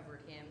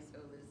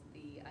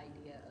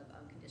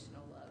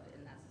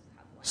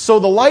So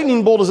the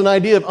lightning bolt is an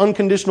idea of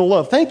unconditional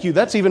love. Thank you.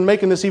 That's even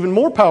making this even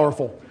more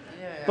powerful.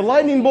 The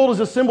lightning bolt is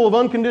a symbol of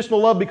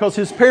unconditional love because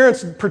his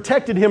parents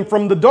protected him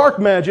from the dark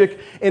magic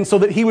and so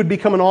that he would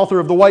become an author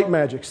of the white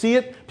magic. See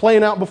it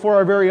playing out before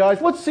our very eyes?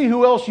 Let's see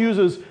who else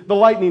uses the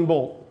lightning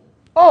bolt.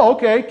 Oh,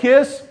 okay.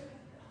 Kiss,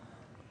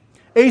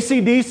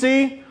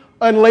 AC/DC,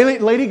 and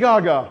Lady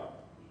Gaga.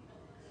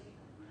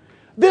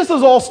 This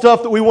is all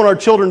stuff that we want our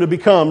children to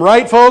become,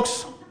 right,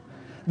 folks?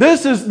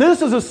 This is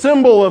a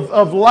symbol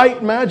of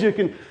light magic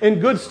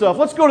and good stuff.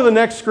 Let's go to the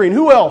next screen.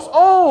 Who else?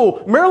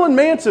 Oh, Marilyn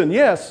Manson,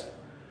 yes.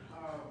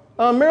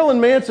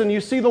 Marilyn Manson, you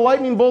see the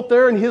lightning bolt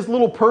there and his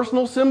little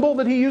personal symbol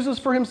that he uses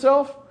for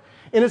himself?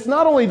 And it's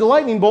not only the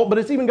lightning bolt, but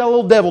it's even got a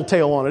little devil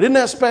tail on it. Isn't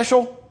that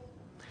special?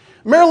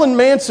 Marilyn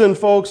Manson,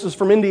 folks, is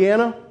from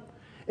Indiana.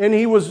 And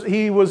he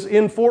was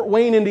in Fort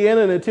Wayne,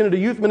 Indiana, and attended a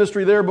youth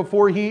ministry there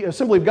before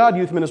Assembly of God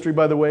youth ministry,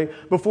 by the way,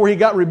 before he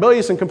got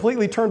rebellious and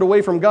completely turned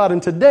away from God.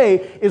 And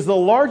today is the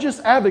largest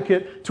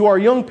advocate to our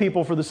young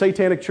people for the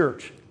Satanic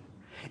Church.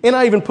 And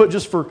I even put,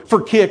 just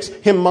for kicks,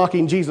 him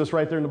mocking Jesus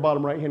right there in the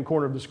bottom right-hand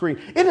corner of the screen.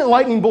 Isn't it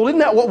lightning bolt? Isn't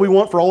that what we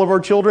want for all of our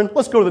children?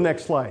 Let's go to the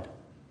next slide.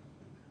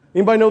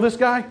 Anybody know this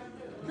guy?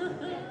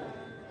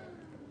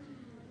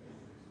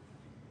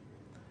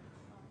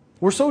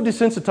 We're so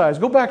desensitized.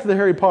 Go back to the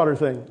Harry Potter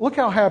thing. Look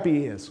how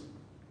happy he is.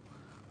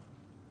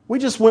 We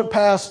just went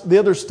past the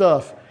other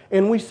stuff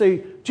and we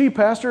say, gee,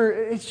 Pastor,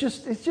 it's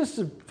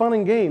just fun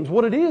and games.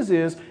 What it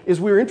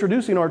is we're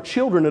introducing our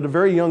children at a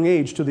very young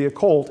age to the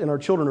occult, and our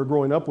children are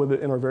growing up with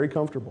it and are very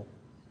comfortable.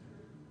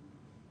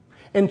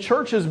 And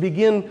churches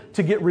begin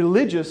to get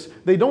religious.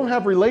 They don't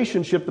have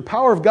relationship. The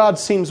power of God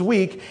seems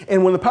weak.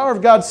 And when the power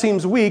of God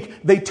seems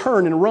weak, they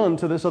turn and run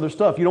to this other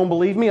stuff. You don't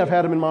believe me? I've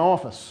had them in my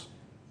office.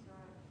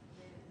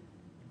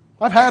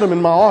 I've had them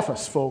in my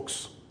office,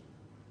 folks.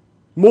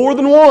 More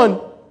than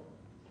one.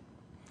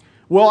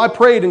 Well, I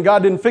prayed and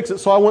God didn't fix it,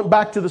 so I went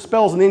back to the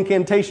spells and the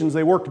incantations.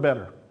 They worked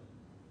better.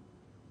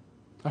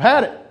 I've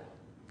had it.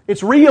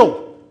 It's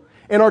real.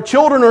 And our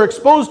children are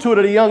exposed to it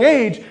at a young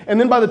age, and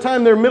then by the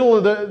time they're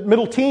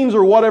middle teens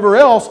or whatever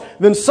else,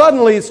 then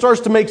suddenly it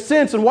starts to make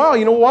sense, and wow,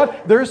 you know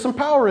what? There is some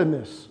power in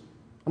this.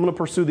 I'm going to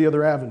pursue the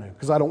other avenue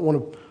because I don't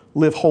want to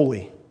live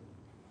holy.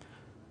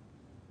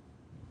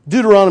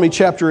 Deuteronomy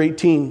chapter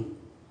 18.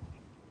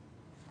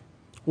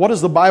 What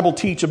does the Bible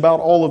teach about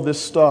all of this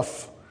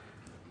stuff?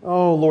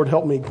 Oh, Lord,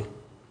 help me.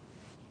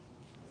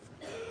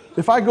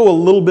 If I go a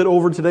little bit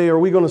over today, are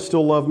we going to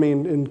still love me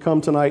and come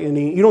tonight and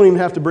eat? You don't even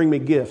have to bring me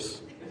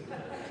gifts.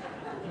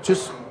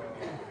 Just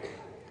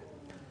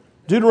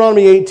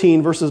Deuteronomy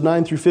 18, verses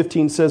 9 through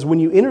 15 says, when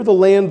you enter the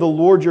land the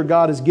Lord your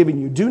God is giving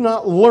you, do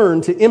not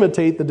learn to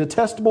imitate the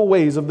detestable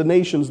ways of the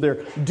nations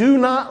there. Do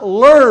not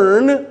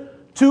learn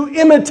to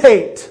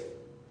imitate.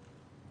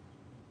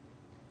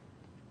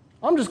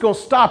 I'm just going to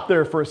stop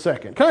there for a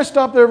second. Can I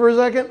stop there for a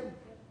second?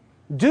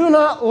 Do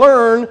not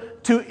learn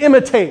to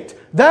imitate.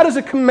 That is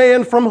a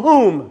command from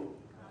whom?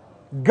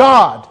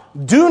 God.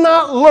 Do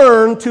not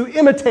learn to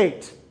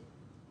imitate.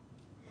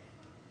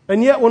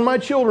 And yet when my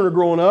children are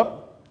growing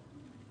up,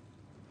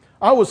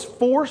 I was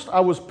forced,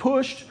 I was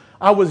pushed,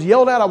 I was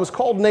yelled at, I was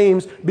called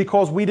names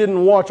because we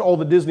didn't watch all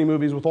the Disney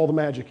movies with all the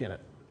magic in it.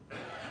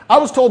 I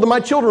was told that my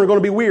children are going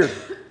to be weird.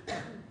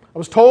 I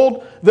was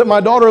told that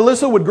my daughter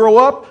Alyssa would grow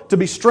up to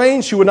be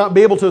strange. She would not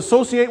be able to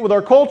associate with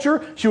our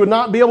culture. She would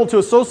not be able to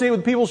associate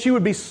with people. She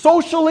would be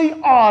socially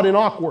odd and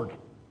awkward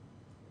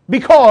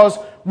because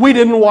we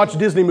didn't watch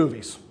Disney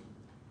movies.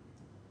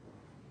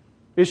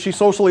 Is she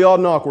socially odd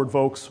and awkward,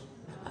 folks?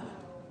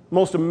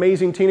 Most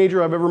amazing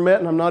teenager I've ever met,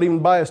 and I'm not even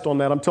biased on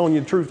that. I'm telling you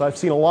the truth. I've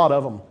seen a lot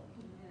of them.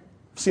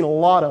 I've seen a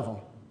lot of them.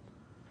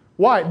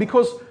 Why?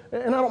 Because,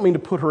 and I don't mean to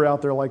put her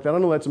out there like that. I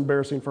know that's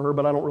embarrassing for her,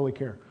 but I don't really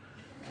care.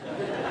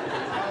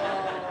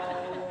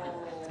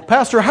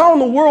 Pastor, how in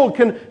the world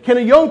can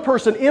a young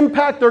person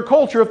impact their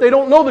culture if they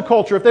don't know the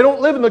culture, if they don't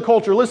live in the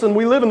culture? Listen,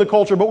 we live in the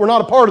culture, but we're not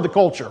a part of the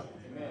culture.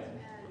 Amen.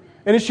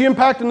 And is she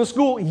impacting the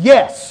school?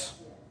 Yes.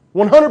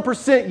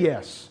 100%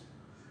 yes.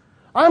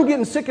 I'm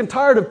getting sick and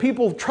tired of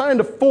people trying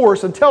to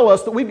force and tell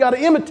us that we've got to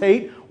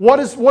imitate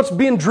what's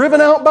being driven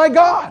out by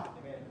God.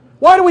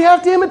 Why do we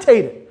have to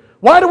imitate it?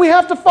 Why do we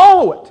have to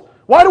follow it?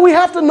 Why do we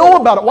have to know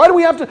about it? Why do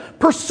we have to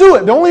pursue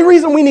it? The only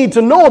reason we need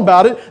to know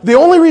about it, the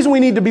only reason we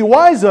need to be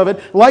wise of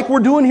it, like we're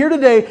doing here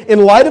today,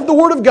 in light of the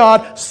Word of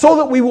God, so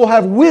that we will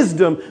have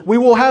wisdom, we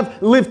will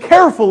live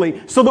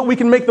carefully, so that we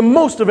can make the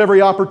most of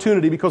every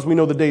opportunity because we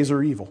know the days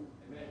are evil.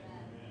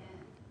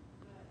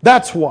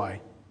 That's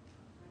why.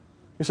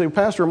 You say,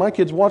 Pastor, are my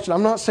kids watching?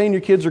 I'm not saying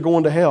your kids are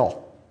going to hell.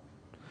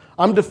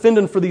 I'm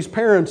defending for these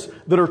parents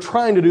that are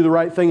trying to do the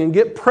right thing and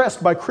get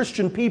pressed by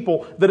Christian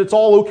people that it's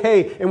all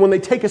okay. And when they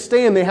take a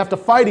stand, they have to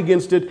fight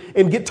against it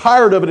and get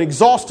tired of it,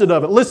 exhausted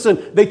of it.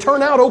 Listen, they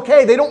turn out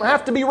okay. They don't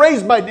have to be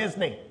raised by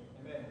Disney.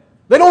 Amen.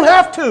 They don't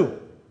have to.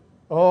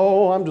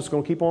 Oh, I'm just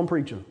going to keep on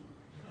preaching.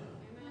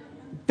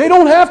 They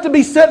don't have to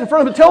be set in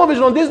front of a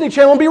television on Disney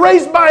Channel and be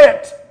raised by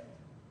it.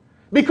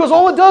 Because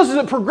all it does is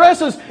it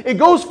progresses. It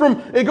goes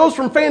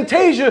from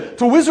Fantasia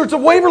to Wizards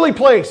of Waverly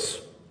Place.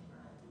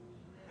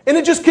 And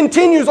it just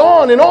continues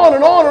on and on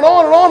and on and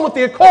on and on with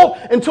the occult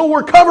until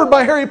we're covered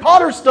by Harry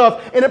Potter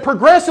stuff, and it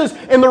progresses,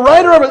 and the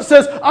writer of it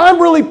says,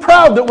 I'm really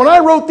proud that when I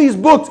wrote these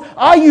books,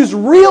 I used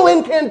real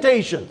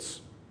incantations.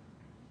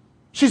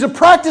 She's a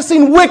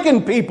practicing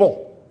Wiccan,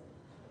 people.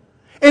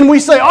 And we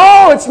say,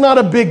 oh, it's not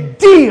a big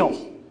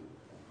deal.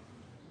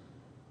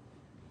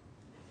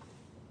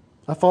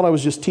 I thought I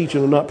was just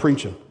teaching and not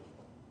preaching.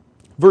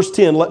 Verse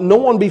 10, let no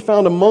one be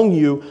found among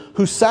you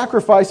who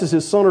sacrifices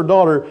his son or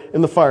daughter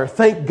in the fire.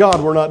 Thank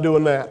God we're not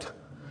doing that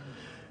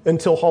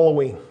until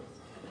Halloween.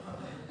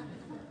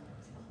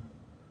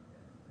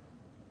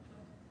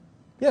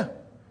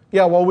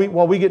 Yeah,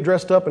 while we get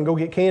dressed up and go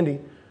get candy,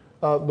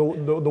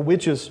 the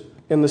witches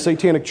in the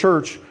Satanic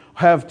Church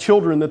have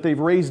children that they've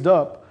raised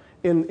up.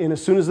 And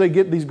as soon as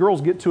these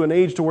girls get to an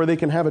age to where they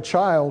can have a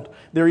child,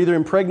 they're either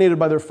impregnated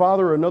by their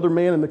father or another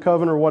man in the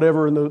coven or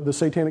whatever in the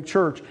Satanic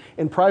Church,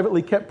 and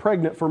privately kept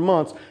pregnant for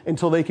months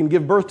until they can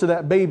give birth to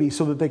that baby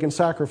so that they can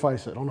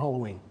sacrifice it on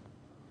Halloween.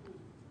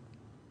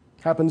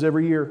 Happens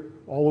every year,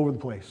 all over the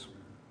place.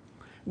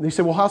 And they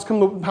say, well, how's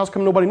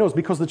come nobody knows?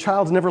 Because the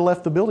child's never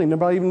left the building.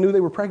 Nobody even knew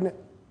they were pregnant.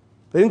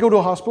 They didn't go to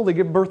a hospital. They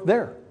give birth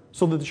there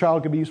so that the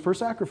child could be used for a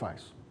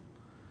sacrifice.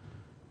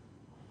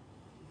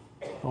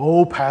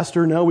 Oh,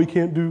 Pastor, now we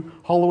can't do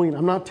Halloween.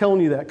 I'm not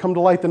telling you that. Come to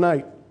light the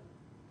night.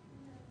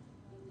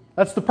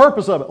 That's the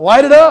purpose of it.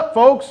 Light it up,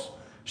 folks.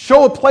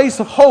 Show a place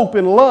of hope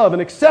and love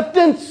and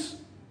acceptance.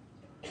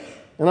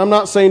 And I'm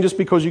not saying just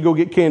because you go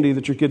get candy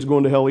that your kid's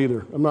going to hell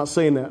either. I'm not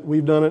saying that.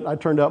 We've done it. I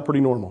turned out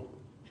pretty normal.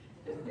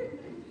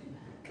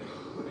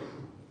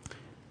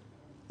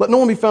 Let no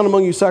one be found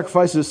among you who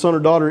sacrifices his son or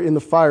daughter in the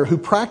fire, who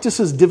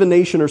practices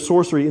divination or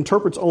sorcery,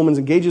 interprets omens,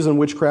 engages in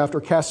witchcraft,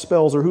 or casts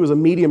spells, or who is a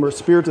medium or a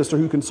spiritist, or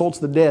who consults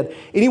the dead.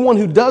 Anyone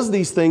who does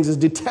these things is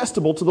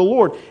detestable to the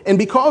Lord. And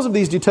because of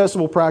these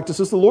detestable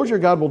practices, the Lord your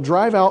God will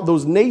drive out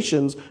those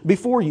nations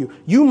before you.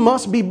 You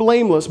must be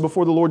blameless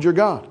before the Lord your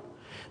God.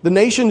 The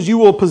nations you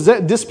will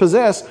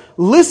dispossess,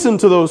 listen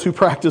to those who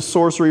practice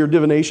sorcery or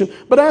divination.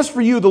 But as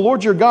for you, the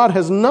Lord your God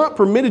has not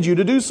permitted you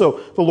to do so.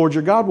 The Lord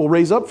your God will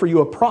raise up for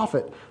you a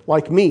prophet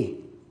like me.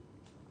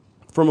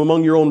 From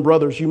among your own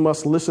brothers, you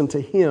must listen to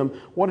him.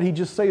 What did he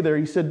just say there?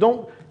 He said,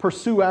 don't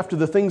pursue after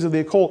the things of the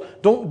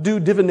occult. Don't do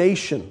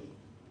divination.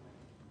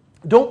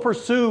 Don't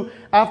pursue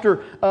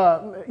after,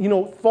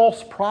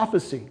 false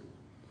prophecy.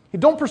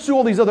 Don't pursue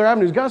all these other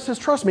avenues. God says,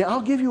 trust me,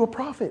 I'll give you a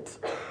prophet.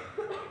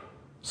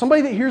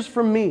 Somebody that hears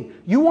from me.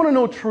 You want to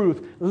know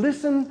truth.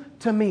 Listen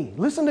to me.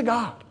 Listen to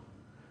God.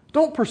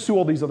 Don't pursue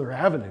all these other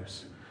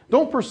avenues.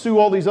 Don't pursue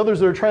all these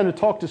others that are trying to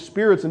talk to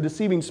spirits and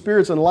deceiving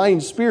spirits and lying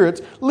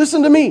spirits.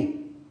 Listen to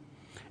me.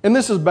 And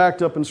this is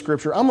backed up in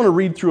Scripture. I'm going to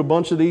read through a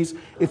bunch of these.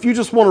 If you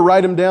just want to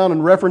write them down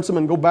and reference them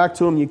and go back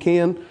to them, you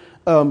can.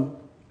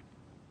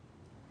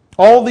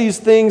 All these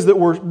things that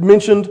were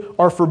mentioned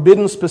are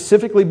forbidden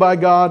specifically by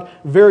God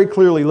very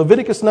clearly.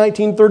 Leviticus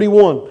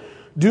 19:31.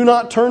 Do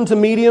not turn to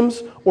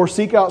mediums or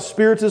seek out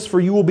spiritists, for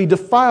you will be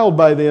defiled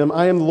by them.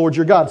 I am the Lord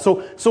your God.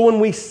 So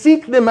when we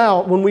seek them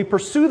out, when we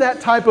pursue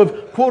that type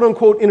of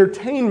quote-unquote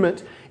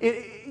entertainment,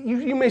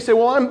 you may say,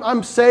 well,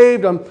 I'm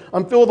saved, I'm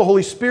filled with the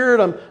Holy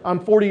Spirit, I'm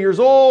 40 years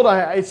old,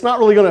 it's not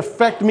really going to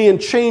affect me and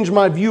change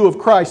my view of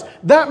Christ.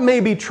 That may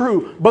be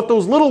true, but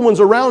those little ones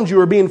around you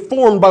are being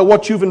formed by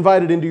what you've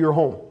invited into your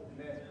home.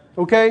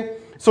 Okay?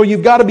 So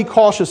you've got to be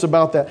cautious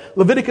about that.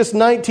 Leviticus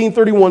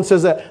 19:31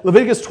 says that.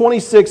 Leviticus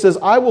 26 says,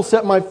 I will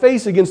set my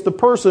face against the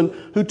person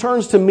who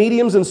turns to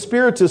mediums and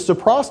spiritists to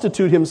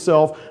prostitute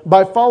himself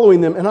by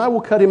following them, and I will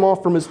cut him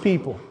off from his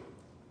people.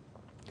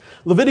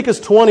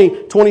 Leviticus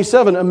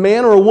 20:27, a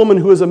man or a woman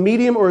who is a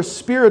medium or a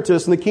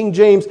spiritist, in the King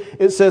James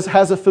it says,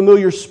 has a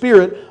familiar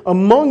spirit,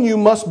 among you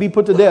must be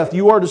put to death.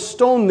 You are to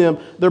stone them.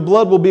 Their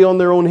blood will be on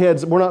their own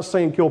heads. We're not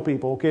saying kill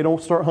people, okay?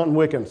 Don't start hunting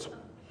Wiccans.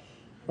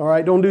 All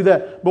right, don't do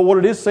that. But what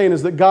it is saying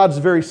is that God's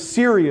very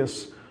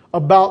serious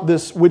about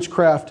this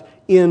witchcraft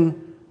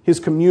in His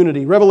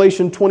community.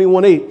 Revelation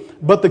 21:8.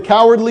 But the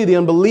cowardly, the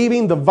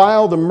unbelieving, the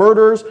vile, the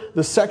murderers,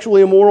 the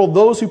sexually immoral,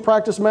 those who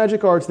practice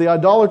magic arts, the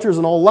idolaters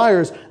and all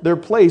liars, their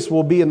place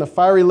will be in the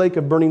fiery lake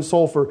of burning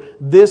sulfur.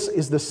 This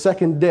is the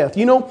second death.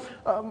 You know,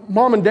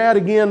 Mom and Dad,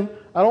 again,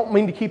 I don't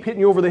mean to keep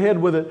hitting you over the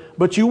head with it,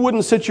 but you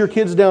wouldn't sit your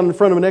kids down in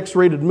front of an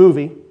X-rated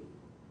movie.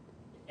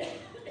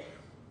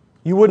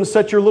 You wouldn't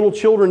set your little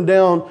children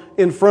down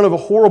in front of a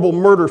horrible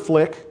murder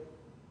flick.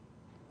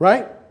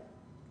 Right?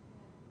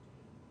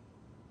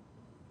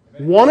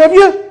 One of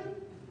you?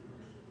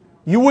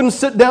 You wouldn't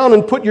sit down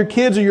and put your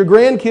kids or your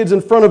grandkids in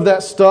front of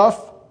that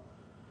stuff.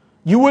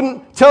 You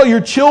wouldn't tell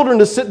your children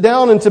to sit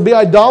down and to be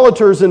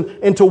idolaters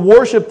and to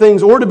worship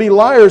things or to be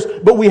liars,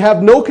 but we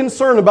have no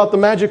concern about the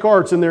magic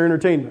arts in their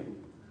entertainment.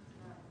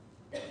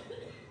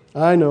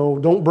 I know,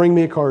 don't bring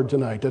me a card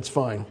tonight, that's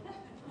fine.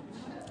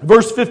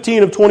 Verse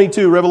 15 of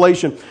 22,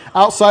 Revelation.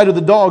 Outside of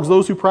the dogs,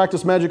 those who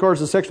practice magic arts,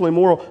 the sexually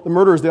immoral, the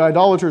murderers, the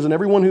idolaters, and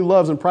everyone who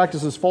loves and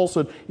practices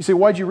falsehood. You say,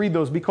 why'd you read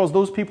those? Because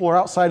those people are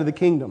outside of the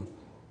kingdom.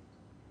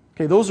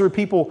 Okay, those are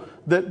people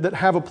that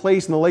have a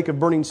place in the lake of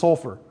burning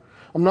sulfur.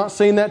 I'm not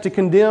saying that to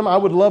condemn. I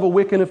would love a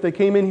Wiccan if they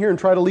came in here and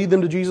try to lead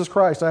them to Jesus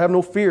Christ. I have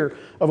no fear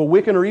of a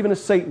Wiccan or even a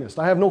Satanist.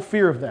 I have no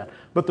fear of that.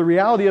 But the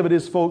reality of it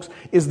is, folks,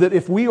 is that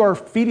if we are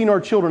feeding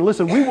our children,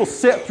 listen, we will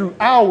sit through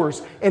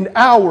hours and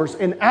hours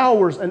and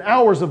hours and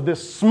hours of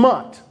this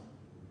smut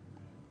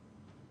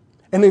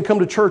and then come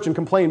to church and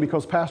complain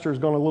because pastor has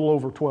gone a little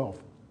over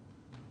 12.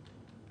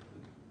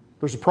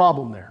 There's a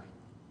problem there.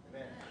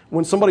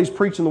 When somebody's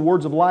preaching the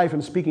words of life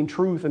and speaking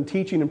truth and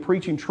teaching and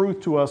preaching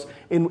truth to us,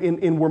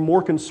 and we're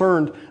more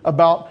concerned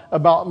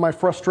about my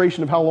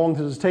frustration of how long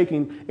this is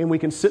taking, and we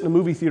can sit in a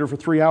movie theater for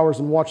 3 hours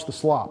and watch the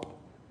slop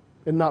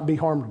and not be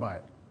harmed by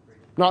it.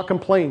 Not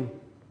complain.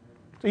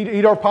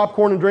 Eat our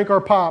popcorn and drink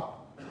our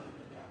pop.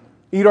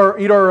 Eat our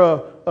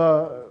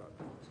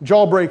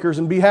jawbreakers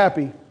and be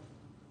happy.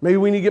 Maybe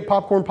we need to get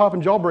popcorn, pop,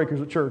 and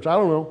jawbreakers at church. I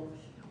don't know.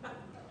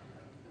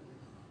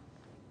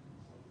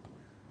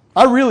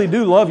 I really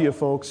do love you,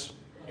 folks.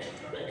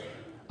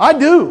 I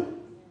do.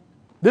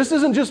 This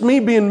isn't just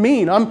me being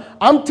mean.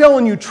 I'm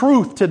telling you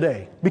truth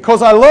today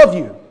because I love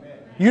you.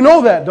 You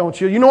know that, don't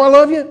you? You know I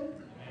love you?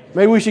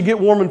 Maybe we should get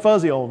warm and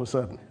fuzzy all of a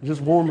sudden.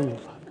 Just warm and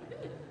fuzzy.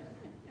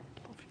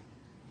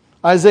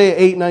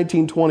 Isaiah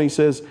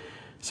 8:19-20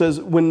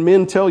 says, when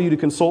men tell you to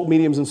consult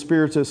mediums and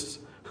spiritists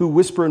who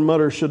whisper and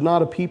mutter, should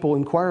not a people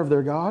inquire of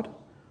their God?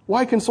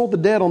 Why consult the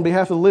dead on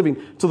behalf of the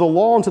living? To the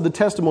law and to the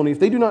testimony, if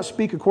they do not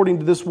speak according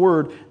to this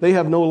word, they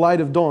have no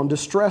light of dawn.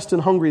 Distressed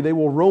and hungry, they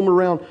will roam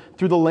around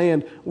through the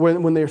land.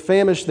 When they are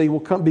famished, they will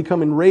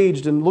become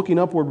enraged, and looking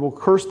upward will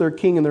curse their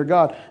king and their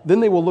God. Then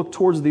they will look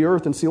towards the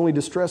earth and see only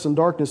distress and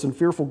darkness and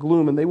fearful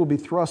gloom, and they will be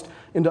thrust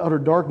into utter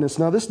darkness.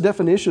 Now this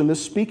definition,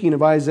 this speaking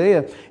of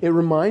Isaiah, it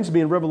reminds me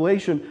in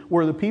Revelation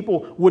where the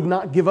people would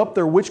not give up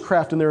their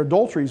witchcraft and their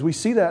adulteries. We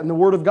see that in the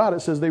Word of God.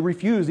 It says they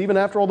refused, even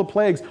after all the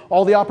plagues,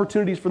 all the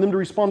opportunities for them to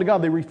respond to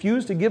God. They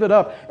refused to give it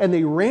up, and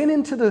they ran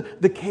into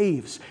the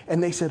caves,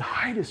 and they said,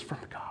 hide us from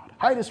God.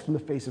 Hide us from the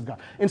face of God.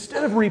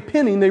 Instead of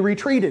repenting, they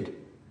retreated.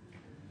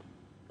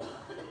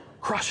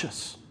 Crush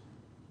us.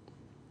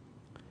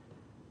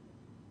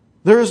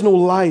 There is no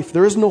life.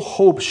 There is no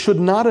hope. Should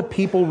not a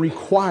people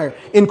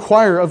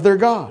inquire of their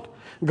God?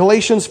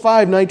 Galatians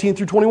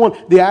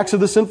 5:19-21. The acts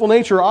of the sinful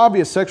nature are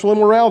obvious. Sexual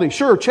immorality.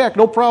 Sure, check,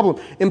 no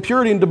problem.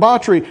 Impurity and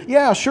debauchery.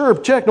 Yeah, sure,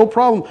 check, no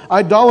problem.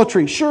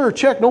 Idolatry. Sure,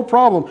 check, no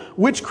problem.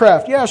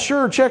 Witchcraft. Yeah,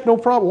 sure, check, no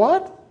problem.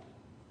 What?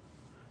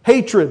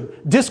 Hatred,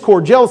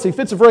 discord, jealousy,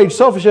 fits of rage,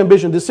 selfish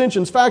ambition,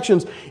 dissensions,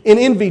 factions, and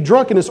envy,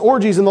 drunkenness,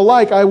 orgies, and the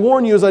like. I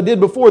warn you, as I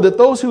did before, that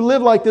those who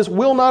live like this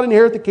will not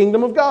inherit the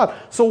kingdom of God.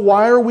 So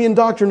why are we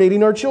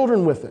indoctrinating our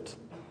children with it?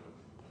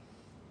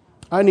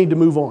 I need to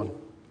move on.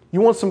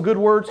 You want some good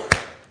words?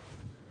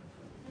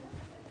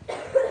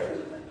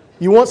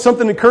 You want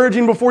something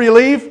encouraging before you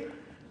leave?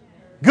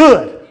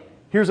 Good.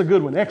 Here's a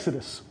good one.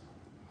 Exodus.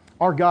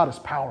 Our God is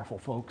powerful,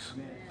 folks.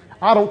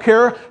 I don't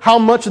care how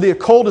much of the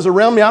occult is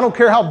around me. I don't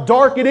care how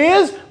dark it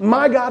is.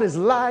 My God is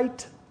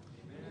light.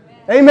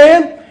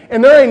 Amen?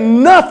 And there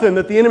ain't nothing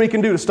that the enemy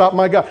can do to stop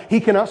my God. He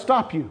cannot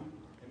stop you.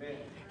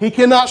 He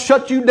cannot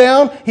shut you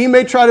down. He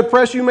may try to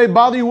press you, may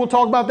bother you. We'll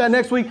talk about that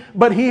next week.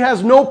 But He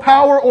has no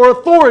power or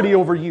authority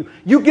over you.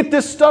 You get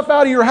this stuff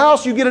out of your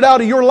house, you get it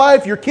out of your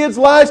life, your kids'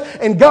 lives,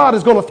 and God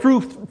is going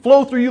to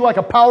flow through you like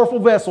a powerful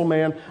vessel,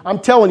 man. I'm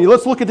telling you.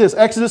 Let's look at this.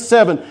 Exodus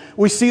 7.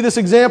 We see this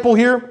example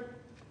here.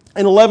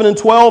 In 11 and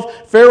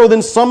 12, Pharaoh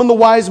then summoned the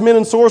wise men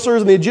and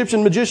sorcerers, and the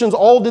Egyptian magicians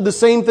all did the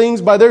same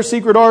things by their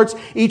secret arts.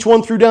 Each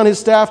one threw down his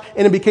staff,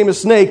 and it became a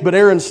snake, but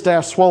Aaron's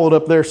staff swallowed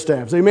up their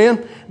staffs.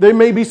 Amen? There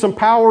may be some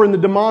power in the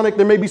demonic.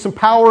 There may be some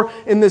power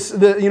in this,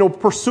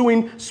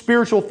 pursuing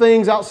spiritual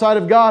things outside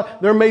of God.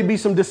 There may be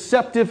some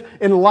deceptive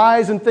and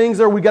lies and things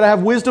there. We've got to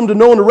have wisdom to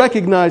know and to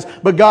recognize,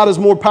 but God is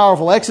more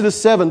powerful. Exodus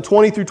 7,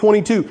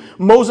 20-22.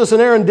 Moses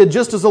and Aaron did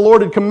just as the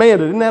Lord had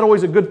commanded. Isn't that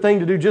always a good thing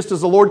to do, just as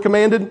the Lord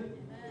commanded?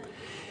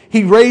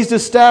 He raised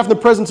his staff in the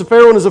presence of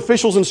Pharaoh and his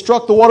officials and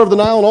struck the water of the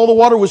Nile, and all the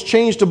water was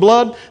changed to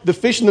blood. The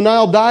fish in the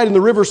Nile died, and the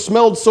river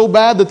smelled so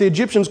bad that the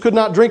Egyptians could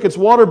not drink its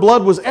water.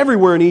 Blood was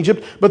everywhere in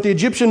Egypt, but the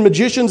Egyptian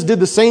magicians did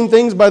the same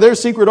things by their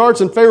secret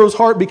arts, and Pharaoh's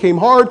heart became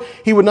hard.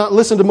 He would not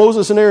listen to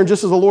Moses and Aaron,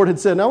 just as the Lord had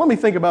said. Now let me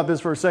think about this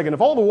for a second. If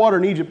all the water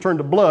in Egypt turned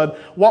to blood,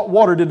 what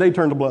water did they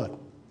turn to blood?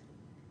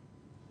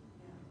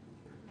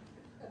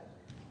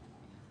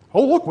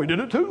 Oh, look, we did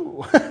it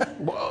too.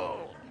 Whoa.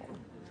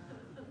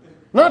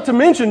 Not to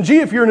mention, gee,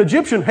 if you're an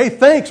Egyptian, hey,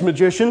 thanks,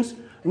 magicians.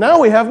 Now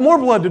we have more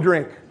blood to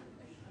drink.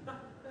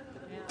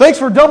 Thanks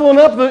for doubling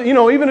up the,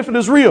 even if it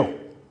is real.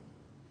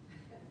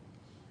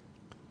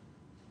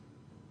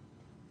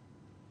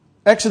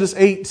 Exodus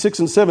 8, 6,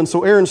 and 7.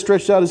 So Aaron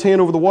stretched out his hand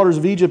over the waters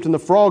of Egypt, and the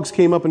frogs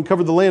came up and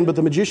covered the land. But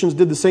the magicians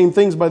did the same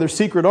things by their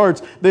secret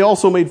arts. They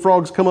also made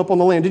frogs come up on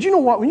the land. Did you know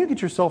what? When you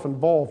get yourself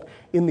involved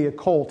in the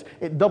occult,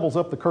 it doubles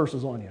up the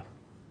curses on you.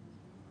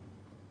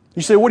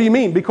 You say, what do you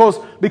mean? Because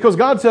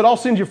God said, I'll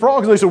send you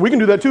frogs. And they said, we can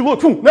do that too.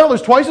 Look, now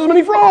there's twice as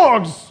many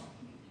frogs.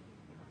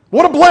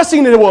 What a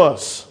blessing it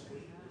was.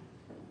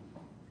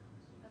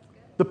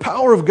 The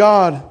power of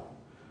God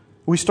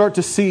we start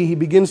to see he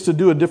begins to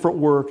do a different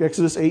work.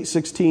 Exodus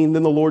 8:16,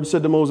 then the Lord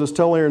said to Moses,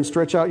 tell Aaron,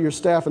 stretch out your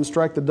staff and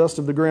strike the dust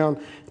of the ground.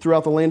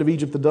 Throughout the land of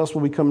Egypt, the dust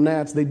will become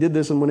gnats. They did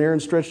this, and when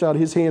Aaron stretched out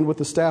his hand with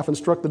the staff and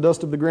struck the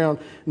dust of the ground,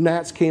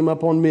 gnats came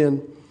up on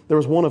men. There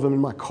was one of them in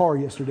my car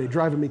yesterday,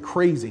 driving me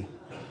crazy.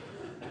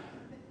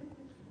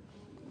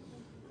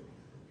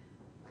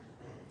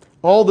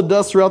 All the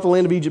dust throughout the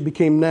land of Egypt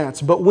became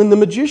gnats. But when the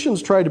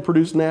magicians tried to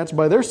produce gnats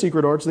by their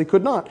secret arts, they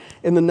could not.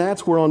 And the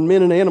gnats were on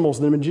men and animals.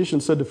 And the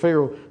magician said to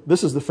Pharaoh,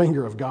 this is the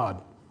finger of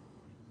God.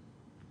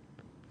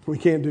 We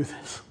can't do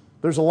this.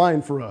 There's a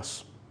line for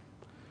us.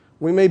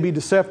 We may be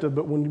deceptive,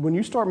 but when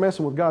you start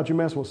messing with God, you're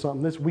messing with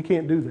something. We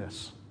can't do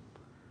this.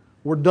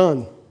 We're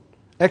done.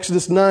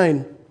 Exodus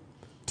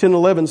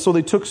 9:10-11. So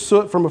they took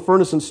soot from a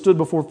furnace and stood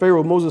before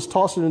Pharaoh. Moses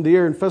tossed it into the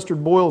air, and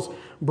festered boils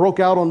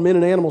broke out on men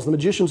and animals. The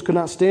magicians could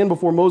not stand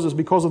before Moses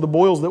because of the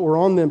boils that were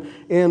on them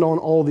and on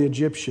all the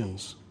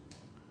Egyptians.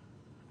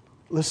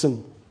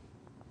 Listen,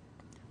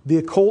 the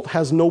occult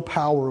has no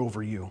power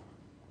over you,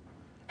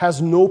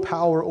 has no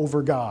power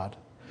over God.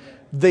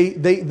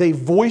 They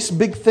voice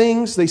big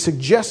things, they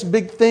suggest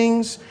big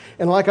things,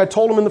 and like I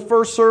told them in the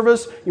first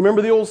service, you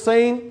remember the old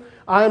saying,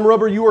 I am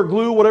rubber, you are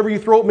glue, whatever you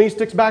throw at me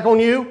sticks back on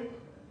you?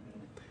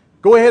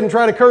 Go ahead and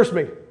try to curse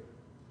me.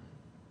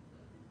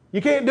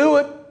 You can't do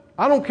it.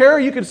 I don't care.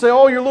 You can say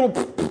all your little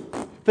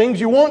things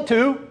you want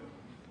to,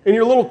 and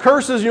your little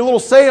curses, and your little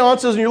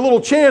seances, and your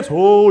little chants.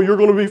 Oh, you're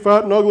going to be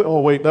fat and ugly. Oh,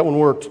 wait, that one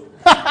worked.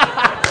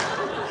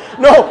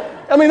 No,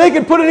 I mean, they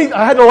can put any.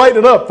 I had to lighten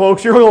it up,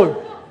 folks. You're going,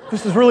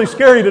 this is really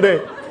scary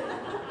today.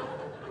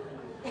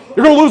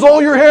 You're going to lose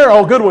all your hair.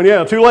 Oh, good one.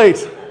 Yeah, too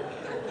late.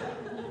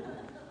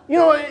 You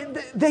know,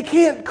 they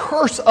can't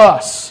curse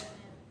us.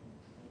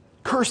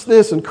 Curse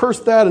this and curse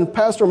that, and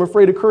Pastor, I'm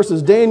afraid of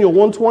curses. Daniel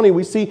 1:20,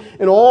 we see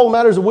in all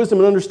matters of wisdom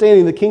and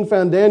understanding, the king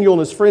found Daniel and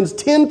his friends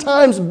 10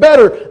 times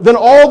better than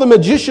all the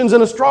magicians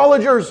and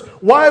astrologers.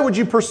 Why would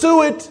you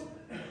pursue it?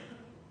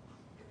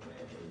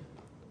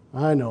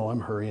 I know,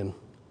 I'm hurrying.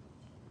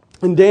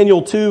 In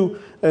Daniel 2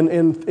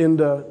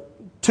 and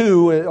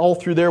 2, all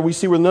through there, we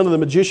see where none of the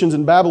magicians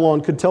in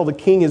Babylon could tell the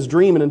king his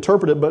dream and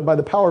interpret it, but by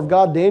the power of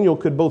God, Daniel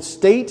could both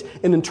state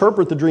and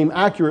interpret the dream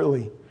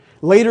accurately.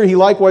 Later, he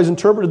likewise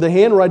interpreted the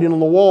handwriting on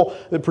the wall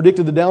that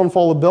predicted the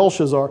downfall of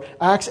Belshazzar.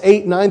 Acts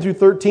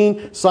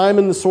 8:9-13,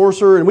 Simon the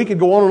sorcerer, and we could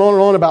go on and on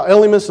and on about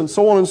Elymas and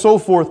so on and so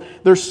forth.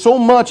 There's so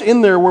much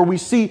in there where we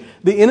see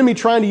the enemy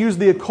trying to use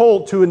the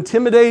occult to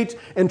intimidate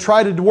and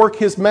try to work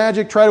his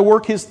magic, try to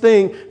work his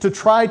thing, to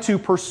try to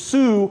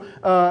pursue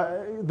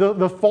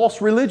the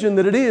false religion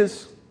that it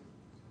is.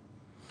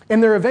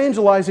 And they're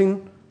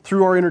evangelizing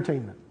through our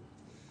entertainment.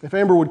 If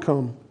Amber would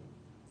come.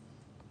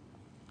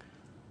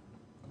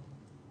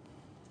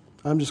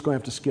 I'm just going to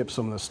have to skip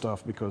some of this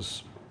stuff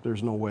because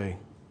there's no way.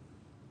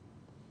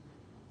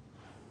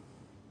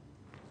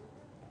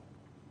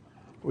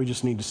 We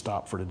just need to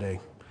stop for today.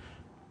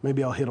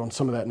 Maybe I'll hit on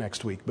some of that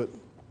next week. But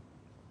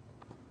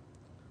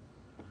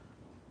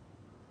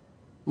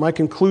my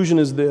conclusion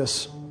is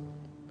this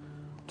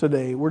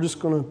today. We're just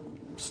going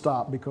to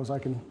stop because I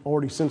can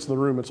already sense in the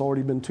room it's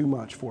already been too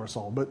much for us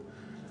all. But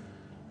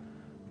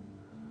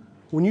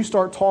when you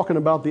start talking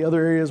about the other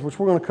areas, which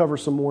we're going to cover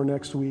some more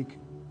next week,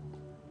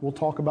 we'll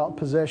talk about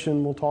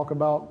possession. We'll talk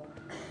about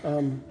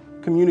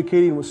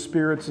communicating with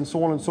spirits and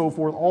so on and so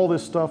forth. All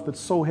this stuff that's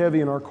so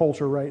heavy in our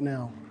culture right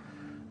now.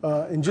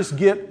 And just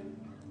get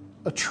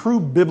a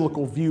true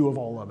biblical view of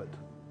all of it.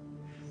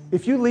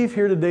 If you leave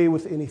here today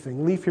with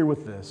anything, leave here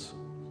with this.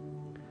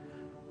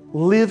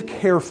 Live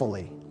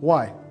carefully.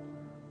 Why?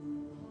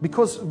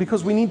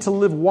 Because we need to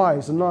live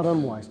wise and not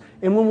unwise.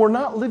 And when we're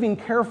not living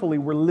carefully,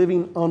 we're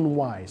living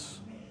unwise.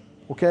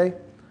 Okay?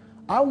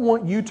 I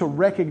want you to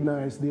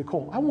recognize the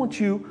occult. I want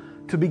you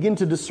to begin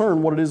to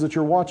discern what it is that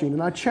you're watching.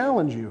 And I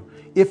challenge you,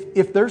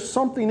 if there's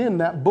something in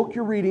that book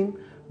you're reading,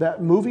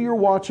 that movie you're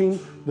watching,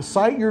 the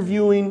site you're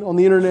viewing on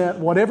the internet,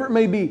 whatever it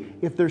may be,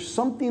 if there's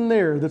something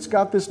there that's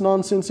got this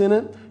nonsense in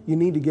it, you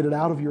need to get it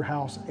out of your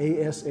house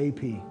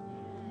ASAP.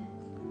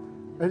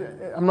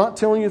 I'm not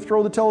telling you to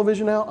throw the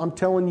television out. I'm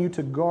telling you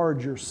to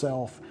guard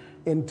yourself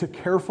and to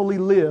carefully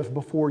live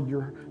before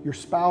your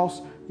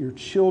spouse, your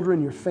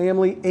children, your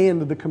family,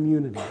 and the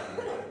community.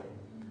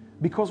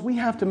 Because we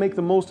have to make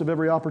the most of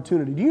every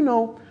opportunity. Do you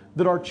know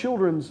that our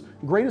children's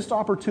greatest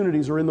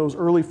opportunities are in those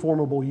early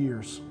formable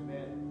years?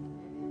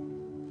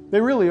 They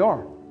really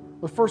are.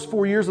 The first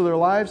 4 years of their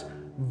lives,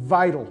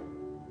 vital.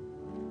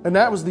 And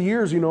that was the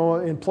years,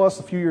 and plus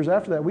a few years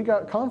after that, we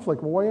got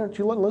conflict. Well, why aren't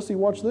you letting Lissy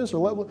watch this?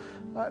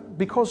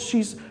 Because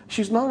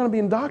she's not going to be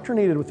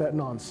indoctrinated with that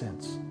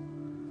nonsense.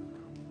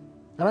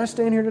 And I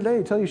stand here today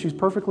to tell you she's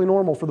perfectly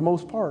normal for the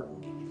most part.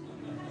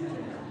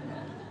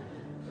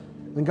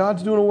 And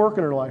God's doing a work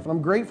in her life, and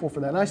I'm grateful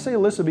for that. And I say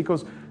Alyssa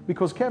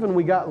because Kevin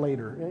we got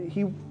later.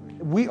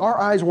 Our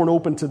eyes weren't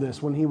open to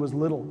this when he was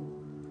little.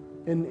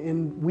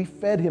 And we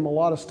fed him a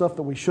lot of stuff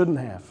that we shouldn't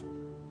have.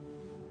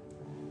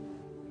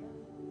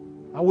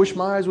 I wish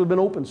my eyes would have been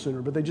open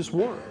sooner, but they just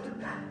weren't.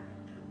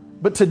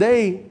 But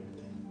today,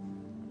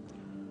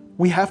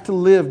 We have to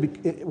live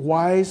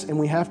wise, and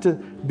we have to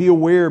be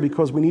aware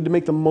because we need to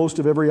make the most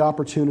of every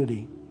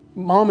opportunity.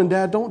 Mom and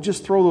Dad, don't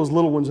just throw those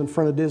little ones in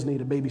front of Disney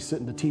to babysit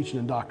and to teach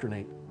and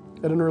indoctrinate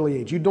at an early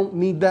age. You don't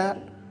need that.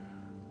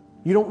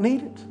 You don't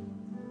need it.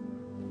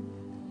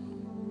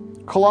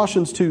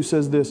 Colossians 2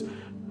 says this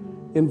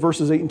in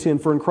verses 8 and 10,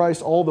 "For in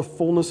Christ all the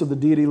fullness of the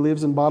deity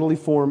lives in bodily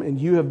form,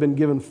 and you have been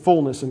given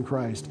fullness in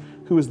Christ,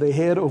 who is the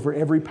head over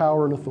every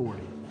power and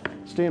authority."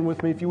 Stand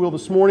with me, if you will,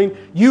 this morning.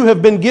 You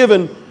have been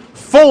given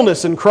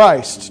fullness in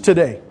Christ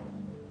today.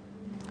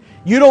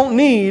 You don't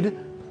need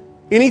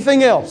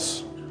anything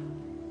else.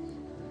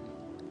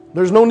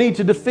 There's no need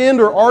to defend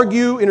or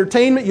argue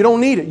entertainment. You don't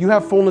need it. You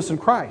have fullness in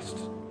Christ.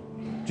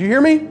 Do you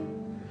hear me?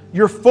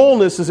 Your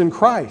fullness is in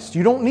Christ.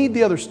 You don't need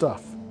the other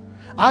stuff.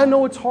 I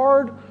know it's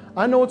hard.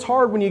 I know it's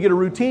hard when you get a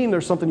routine.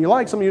 There's something you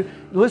like.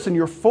 Listen,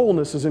 your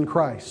fullness is in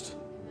Christ.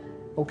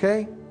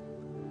 Okay?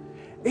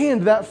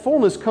 And that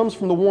fullness comes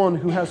from the one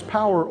who has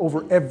power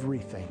over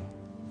everything.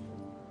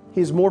 He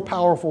is more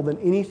powerful than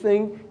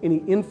anything, any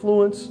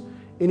influence,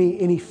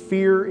 any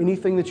fear,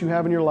 anything that you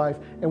have in your life.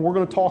 And we're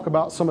going to talk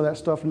about some of that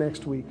stuff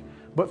next week.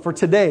 But for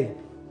today,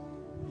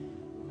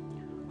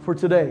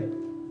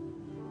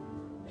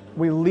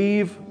 we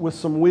leave with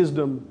some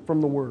wisdom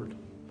from the Word.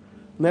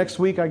 Next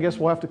week, I guess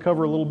we'll have to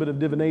cover a little bit of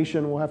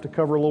divination. We'll have to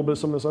cover a little bit of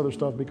some of this other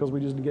stuff because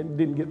we just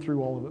didn't get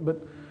through all of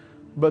it.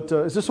 But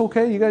is this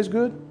okay? You guys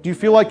good? Do you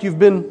feel like you've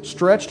been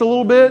stretched a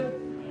little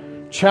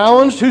bit?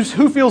 Challenged?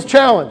 Who feels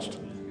challenged?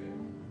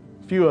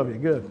 A few of you.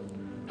 Good.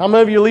 How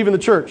many of you are leaving the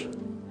church?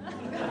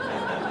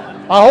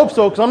 I hope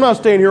so, because I'm not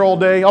staying here all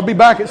day. I'll be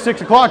back at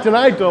 6 o'clock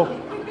tonight, though.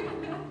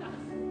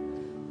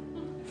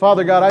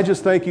 Father God, I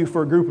just thank you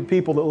for a group of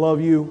people that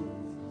love you.